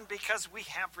 It's done because we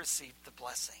have received the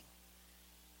blessing.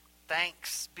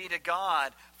 Thanks be to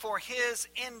God for his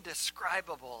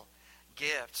indescribable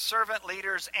gift. Servant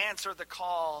leaders answer the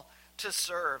call to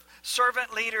serve.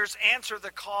 Servant leaders answer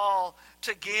the call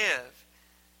to give.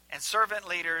 And servant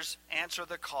leaders answer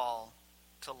the call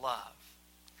to love.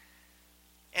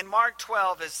 In Mark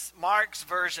 12 is Mark's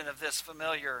version of this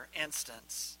familiar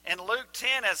instance. In Luke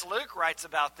 10, as Luke writes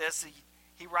about this,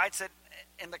 he writes it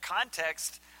in the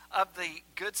context of the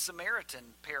Good Samaritan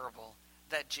parable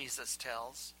that Jesus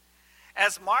tells.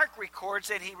 As Mark records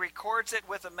it, he records it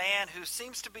with a man who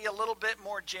seems to be a little bit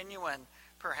more genuine,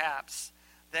 perhaps,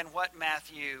 than what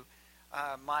Matthew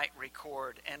might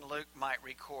record and Luke might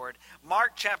record.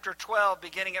 Mark chapter 12,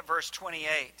 beginning at verse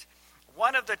 28.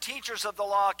 One of the teachers of the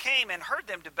law came and heard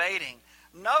them debating.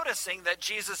 Noticing that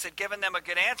Jesus had given them a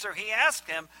good answer, he asked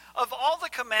him, of all the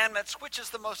commandments, which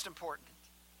is the most important?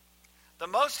 The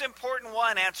most important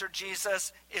one, answered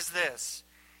Jesus, is this.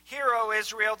 Hear, O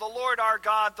Israel, the Lord our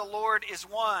God, the Lord is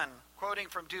one. Quoting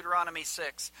from Deuteronomy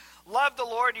 6. Love the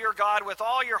Lord your God with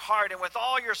all your heart and with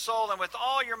all your soul and with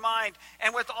all your mind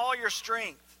and with all your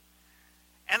strength.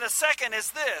 And the second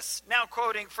is this, now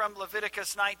quoting from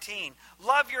Leviticus 19.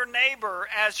 Love your neighbor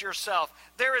as yourself.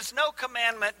 There is no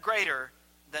commandment greater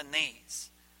than these.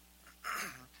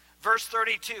 Verse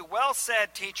 32. Well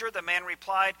said, teacher, the man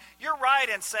replied. You're right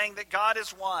in saying that God is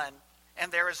one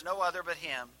and there is no other but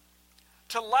him.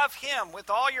 To love him with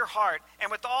all your heart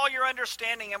and with all your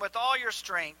understanding and with all your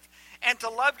strength, and to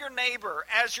love your neighbor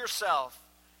as yourself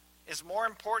is more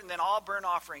important than all burnt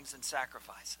offerings and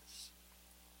sacrifices.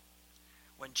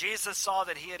 When Jesus saw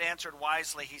that he had answered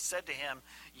wisely, he said to him,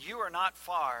 you are not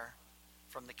far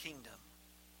from the kingdom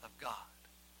of God.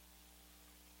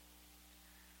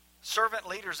 Servant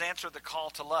leaders answer the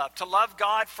call to love. To love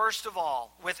God first of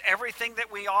all, with everything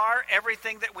that we are,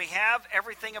 everything that we have,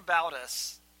 everything about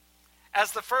us.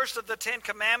 As the first of the 10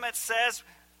 Commandments says,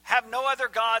 have no other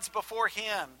gods before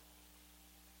him.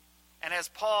 And as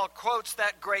Paul quotes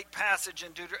that great passage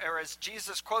or as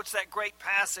Jesus quotes that great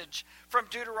passage from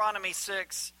Deuteronomy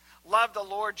 6, love the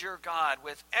Lord your God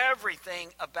with everything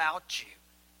about you.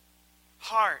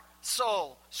 Heart,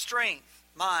 soul, strength,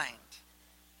 mind,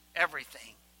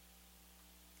 everything.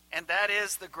 And that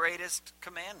is the greatest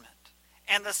commandment.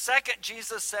 And the second,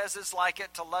 Jesus says, is like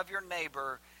it, to love your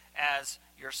neighbor as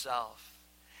yourself.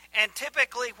 And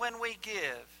typically when we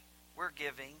give, we're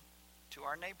giving to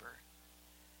our neighbor.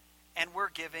 And we're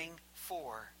giving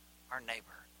for our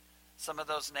neighbor. Some of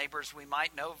those neighbors we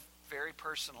might know very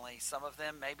personally. Some of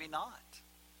them maybe not.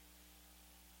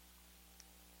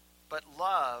 But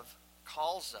love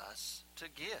calls us to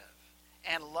give.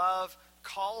 And love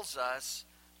calls us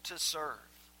to serve.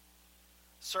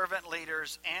 Servant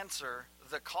leaders answer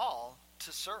the call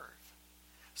to serve.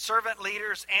 Servant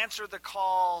leaders answer the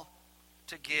call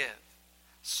to give.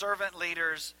 Servant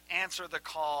leaders answer the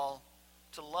call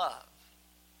to love.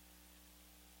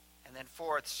 And then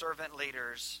fourth, servant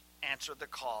leaders answer the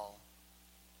call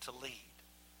to lead.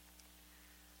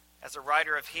 As a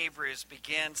writer of Hebrews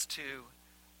begins to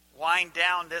wind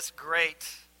down this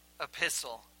great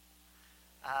epistle,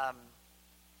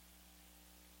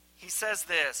 he says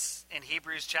this in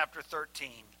Hebrews chapter 13,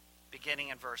 beginning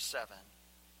in verse 7.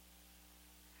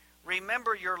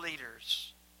 Remember your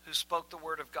leaders who spoke the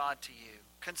word of God to you.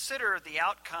 Consider the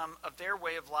outcome of their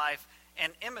way of life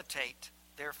and imitate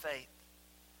their faith.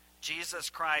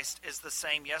 Jesus Christ is the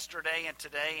same yesterday and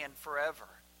today and forever.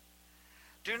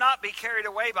 Do not be carried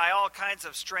away by all kinds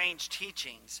of strange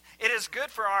teachings. It is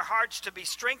good for our hearts to be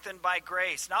strengthened by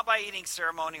grace, not by eating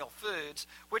ceremonial foods,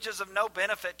 which is of no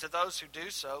benefit to those who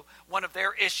do so, one of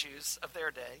their issues of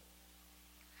their day.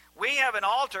 We have an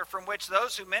altar from which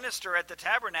those who minister at the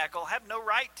tabernacle have no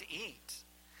right to eat.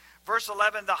 Verse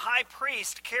 11, the high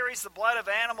priest carries the blood of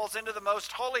animals into the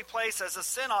most holy place as a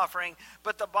sin offering,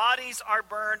 but the bodies are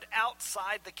burned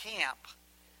outside the camp.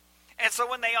 And so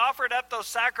when they offered up those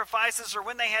sacrifices or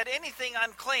when they had anything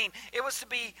unclean, it was to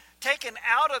be taken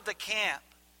out of the camp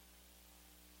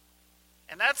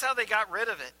And that's how they got rid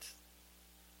of it.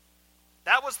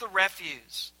 That was the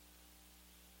refuse.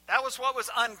 That was what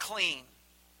was unclean.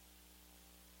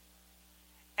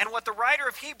 And what the writer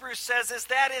of Hebrews says is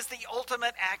that is the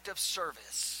ultimate act of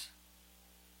service.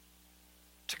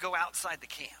 To go outside the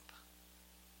camp.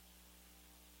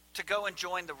 To go and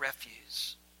join the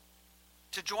refuse.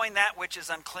 To join that which is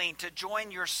unclean. To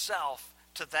join yourself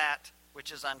to that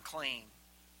which is unclean.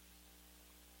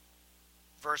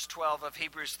 Verse 12 of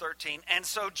Hebrews 13. And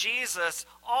so Jesus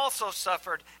also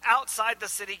suffered outside the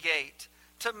city gate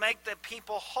to make the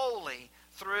people holy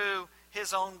through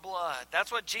his own blood.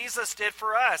 That's what Jesus did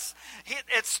for us.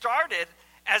 It started,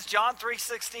 as John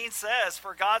 3:16 says,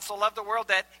 for God so loved the world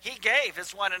that he gave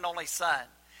his one and only Son.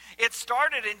 It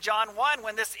started in John 1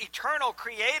 when this eternal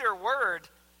creator word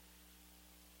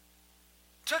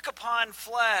took upon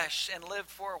flesh and lived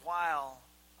for a while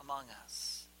among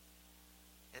us.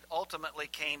 It ultimately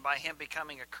came by him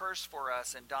becoming a curse for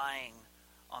us and dying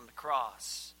on the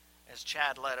cross, as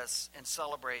Chad led us in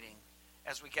celebrating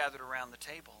as we gathered around the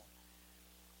table.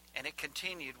 And it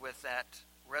continued with that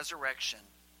resurrection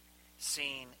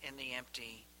seen in the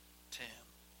empty tomb.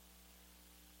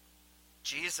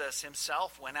 Jesus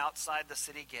himself went outside the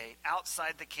city gate,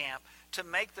 outside the camp, to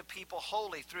make the people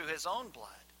holy through his own blood.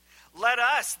 Let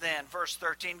us then, verse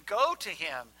 13, go to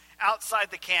him outside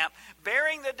the camp,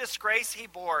 bearing the disgrace he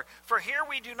bore. For here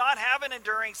we do not have an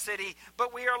enduring city,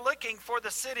 but we are looking for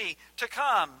the city to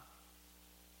come.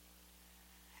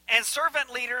 And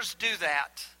servant leaders do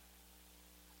that.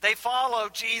 They follow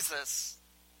Jesus.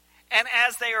 And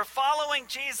as they are following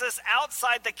Jesus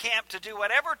outside the camp to do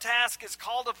whatever task is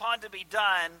called upon to be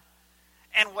done,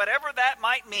 and whatever that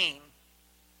might mean,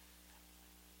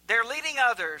 they're leading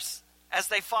others as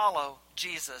they follow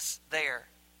Jesus there.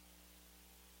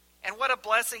 And what a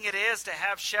blessing it is to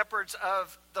have shepherds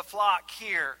of the flock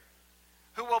here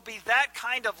who will be that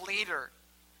kind of leader,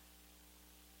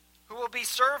 who will be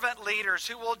servant leaders,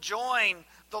 who will join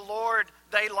the Lord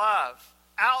they love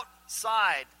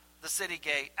outside the city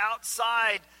gate,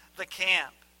 outside the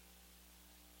camp,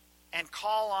 and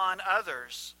call on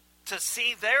others to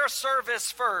see their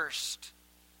service first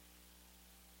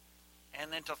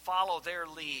and then to follow their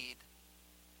lead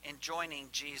in joining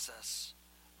Jesus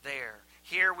there.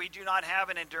 Here we do not have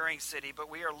an enduring city, but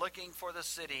we are looking for the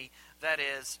city that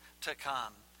is to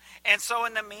come. And so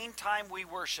in the meantime we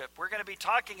worship. We're going to be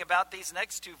talking about these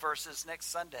next two verses next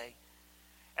Sunday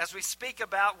as we speak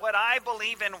about what I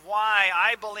believe and why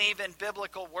I believe in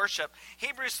biblical worship.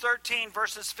 Hebrews 13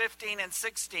 verses 15 and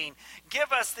 16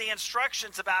 give us the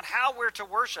instructions about how we're to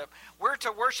worship. We're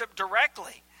to worship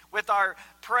directly with our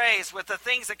praise, with the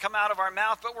things that come out of our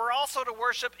mouth, but we're also to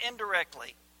worship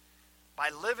indirectly by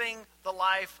living the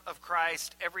life of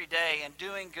Christ every day and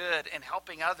doing good and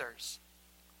helping others.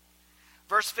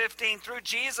 Verse 15, through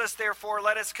Jesus, therefore,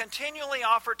 let us continually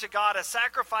offer to God a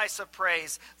sacrifice of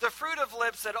praise, the fruit of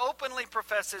lips that openly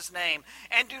profess his name,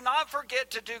 and do not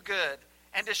forget to do good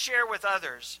and to share with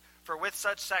others, for with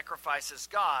such sacrifices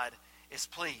God is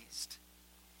pleased.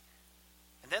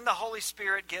 And then the Holy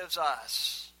Spirit gives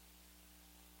us,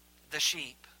 the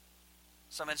sheep,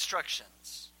 some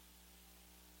instructions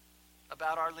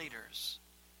about our leaders,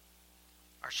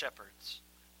 our shepherds.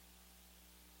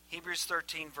 Hebrews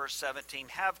 13, verse 17,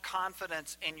 have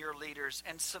confidence in your leaders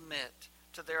and submit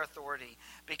to their authority,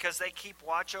 because they keep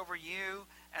watch over you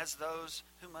as those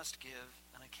who must give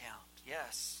an account.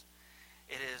 Yes,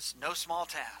 it is no small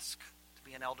task to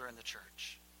be an elder in the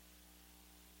church.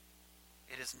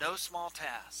 It is no small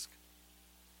task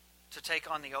to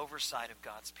take on the oversight of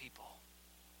God's people.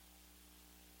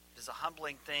 It is a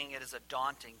humbling thing. It is a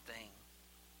daunting thing.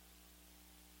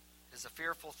 It is a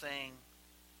fearful thing.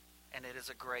 And it is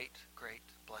a great, great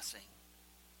blessing.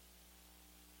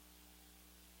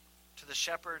 To the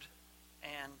shepherd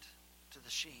and to the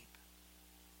sheep.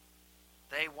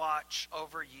 They watch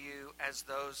over you as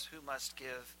those who must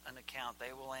give an account.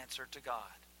 They will answer to God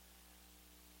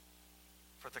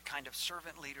for the kind of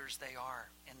servant leaders they are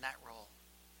in that role,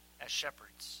 as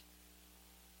shepherds,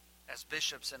 as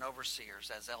bishops and overseers,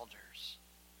 as elders.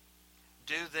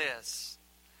 Do this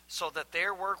so that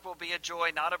their work will be a joy,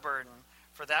 not a burden,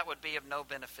 for that would be of no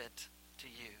benefit to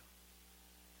you.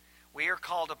 We are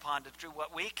called upon to do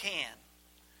what we can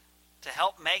to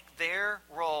help make their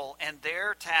role and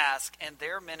their task and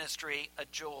their ministry a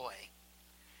joy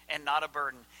and not a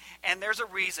burden. And there's a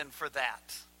reason for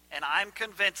that. And I'm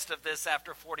convinced of this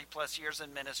after 40 plus years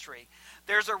in ministry.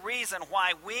 There's a reason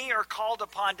why we are called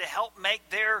upon to help make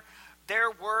their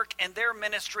work and their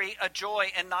ministry a joy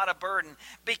and not a burden,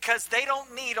 because they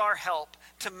don't need our help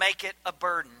to make it a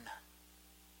burden.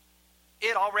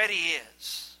 It already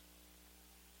is.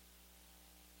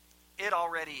 It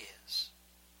already is.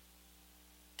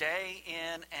 Day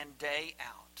in and day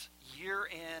out. Year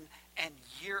in and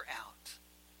year out.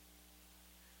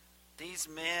 These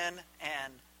men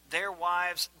and their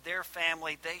wives, their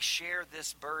family, they share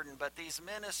this burden. But these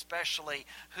men especially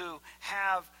who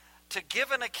have to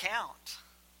give an account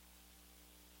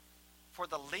for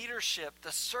the leadership,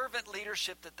 the servant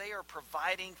leadership that they are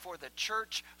providing for the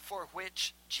church for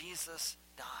which Jesus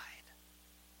died.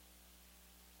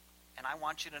 And I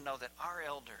want you to know that our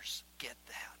elders get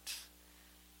that.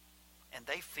 And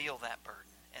they feel that burden.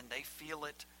 And they feel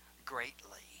it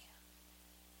greatly.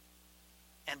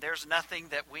 And there's nothing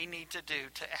that we need to do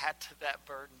to add to that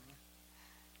burden.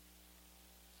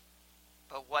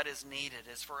 But what is needed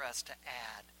is for us to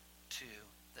add to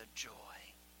the joy.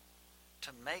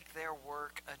 To make their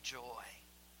work a joy.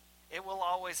 It will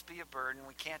always be a burden.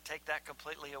 We can't take that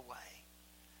completely away.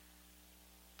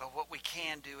 But what we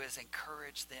can do is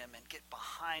encourage them and get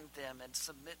behind them and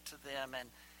submit to them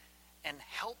and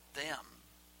help them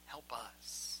help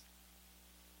us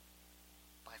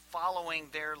by following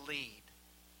their lead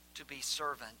to be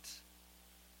servant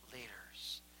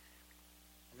leaders.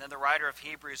 And then the writer of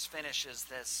Hebrews finishes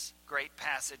this great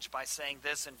passage by saying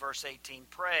this in verse 18,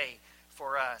 pray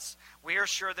for us. We are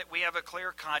sure that we have a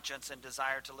clear conscience and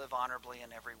desire to live honorably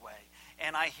in every way.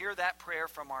 And I hear that prayer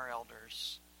from our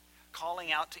elders,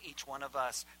 calling out to each one of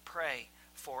us, pray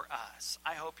for us.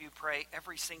 I hope you pray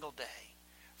every single day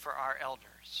for our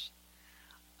elders.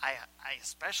 I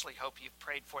especially hope you've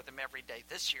prayed for them every day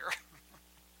this year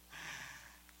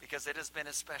because it has been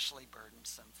especially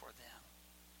burdensome for them.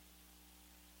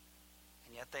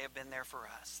 And yet they have been there for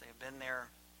us. They have been there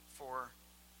for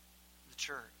the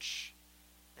church.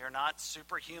 They're not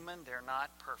superhuman. They're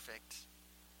not perfect.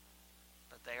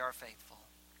 But they are faithful.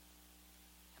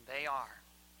 And they are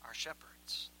our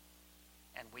shepherds.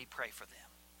 And we pray for them.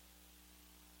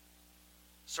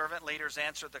 Servant leaders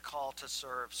answer the call to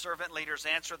serve. Servant leaders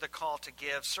answer the call to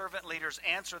give. Servant leaders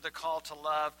answer the call to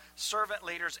love. Servant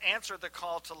leaders answer the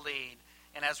call to lead.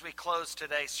 And as we close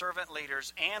today, servant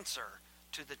leaders answer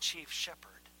to the chief shepherd.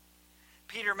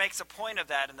 Peter makes a point of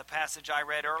that in the passage I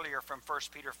read earlier from 1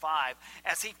 Peter 5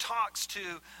 as he talks to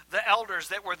the elders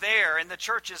that were there in the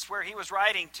churches where he was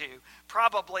writing to,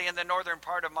 probably in the northern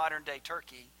part of modern-day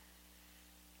Turkey.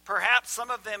 Perhaps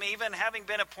some of them even having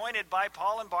been appointed by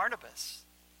Paul and Barnabas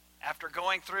after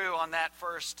going through on that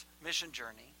first mission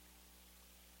journey.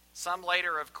 Some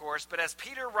later, of course, but as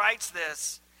Peter writes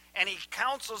this, and he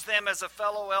counsels them as a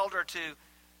fellow elder to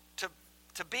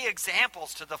be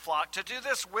examples to the flock, to do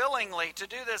this willingly, to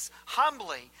do this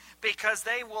humbly, because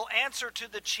they will answer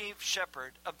to the chief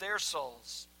shepherd of their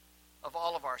souls, of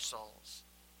all of our souls.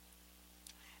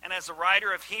 And as the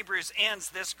writer of Hebrews ends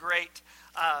this great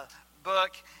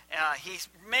book, he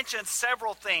mentions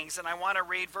several things, and I want to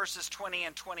read verses 20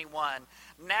 and 21.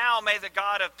 Now may the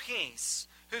God of peace,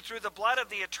 who through the blood of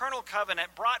the eternal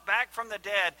covenant brought back from the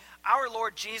dead our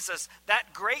Lord Jesus,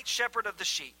 that great shepherd of the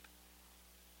sheep,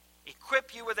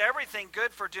 equip you with everything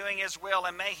good for doing his will,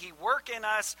 and may he work in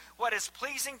us what is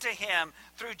pleasing to him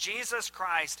through Jesus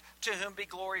Christ, to whom be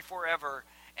glory forever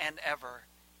and ever.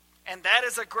 And that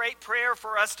is a great prayer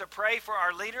for us to pray for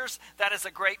our leaders. That is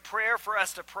a great prayer for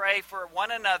us to pray for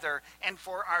one another and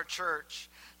for our church.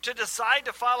 To decide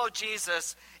to follow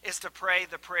Jesus is to pray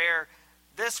the prayer,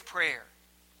 this prayer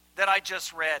that I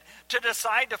just read. To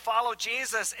decide to follow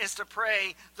Jesus is to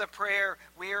pray the prayer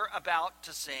we're about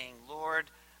to sing.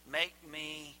 Lord, make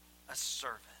me a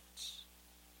servant.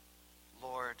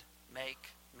 Lord, make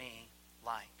me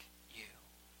like you.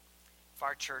 If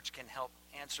our church can help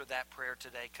answer that prayer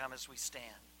today, come as we stand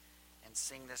and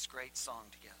sing this great song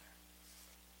together.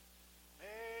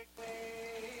 Make me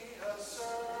a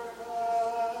servant,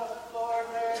 Lord,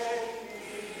 make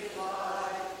me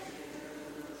like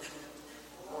you,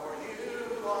 for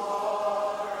you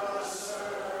are a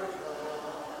servant.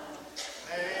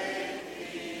 Make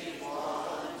me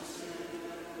one too.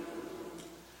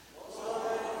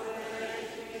 Lord,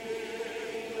 make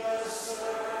me a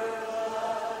servant,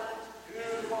 do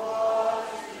what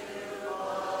you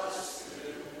must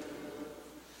do.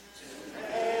 To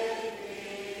make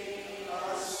me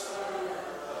a servant,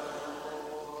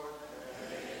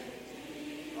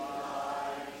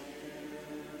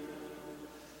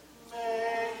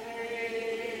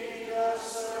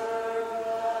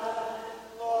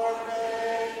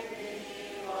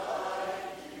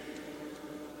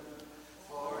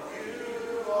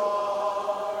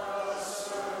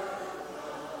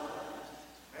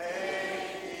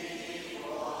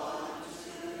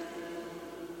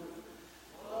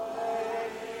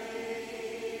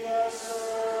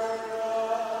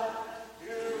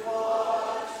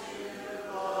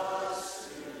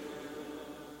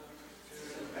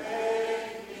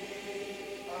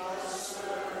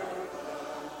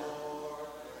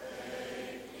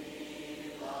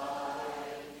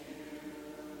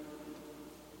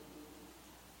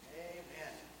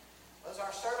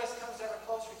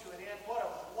 closer to an end. What a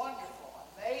wonderful,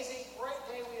 amazing, great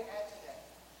day we have had today.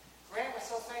 Grant, we're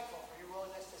so thankful for your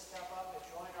willingness to step up and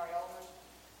join our elders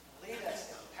and lead us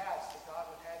in the paths that God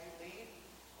would have you lead.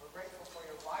 We're grateful for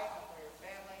your life and for your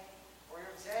family, for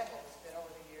your example that's been over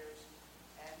the years.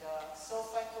 And so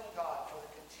thankful to God for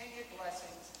the continued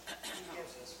blessings he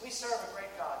gives us. We serve a great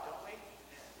God, don't we?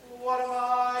 What a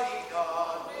mighty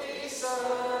God we serve.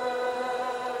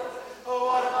 Oh,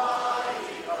 what a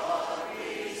mighty God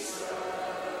we serve.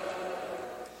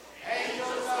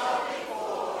 Angels bow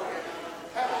before him,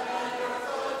 heaven and earth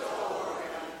adore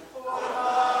him. What a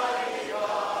mighty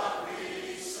God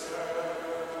we serve.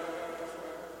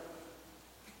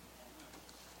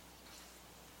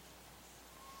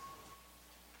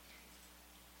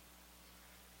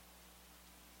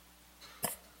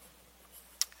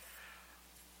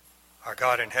 Our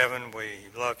God in heaven, we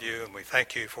love you and we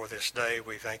thank you for this day.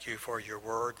 We thank you for your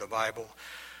word, the Bible.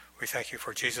 We thank you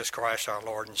for Jesus Christ, our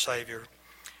Lord and Savior.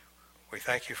 We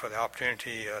thank you for the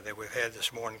opportunity that we've had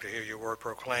this morning to hear your word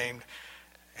proclaimed,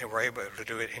 and we're able to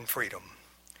do it in freedom.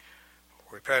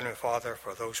 We pray, Heavenly Father,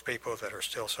 for those people that are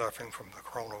still suffering from the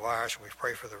coronavirus. We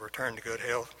pray for the return to good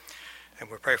health, and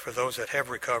we pray for those that have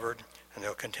recovered, and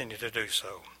they'll continue to do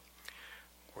so.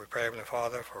 We pray, Heavenly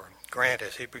Father, for Grant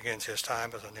as he begins his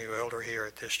time as a new elder here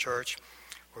at this church.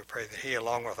 We pray that he,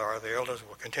 along with our other elders,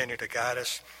 will continue to guide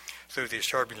us through these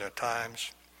turbulent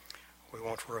times. We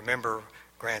want to remember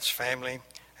Grant's family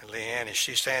and Leanne as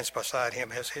she stands beside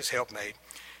him as his helpmate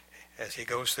as he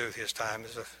goes through his time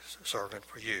as a servant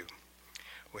for you.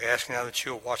 We ask now that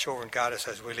you'll watch over and guide us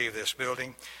as we leave this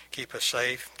building. Keep us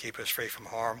safe, keep us free from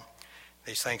harm.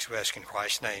 These things we ask in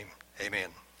Christ's name.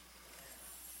 Amen.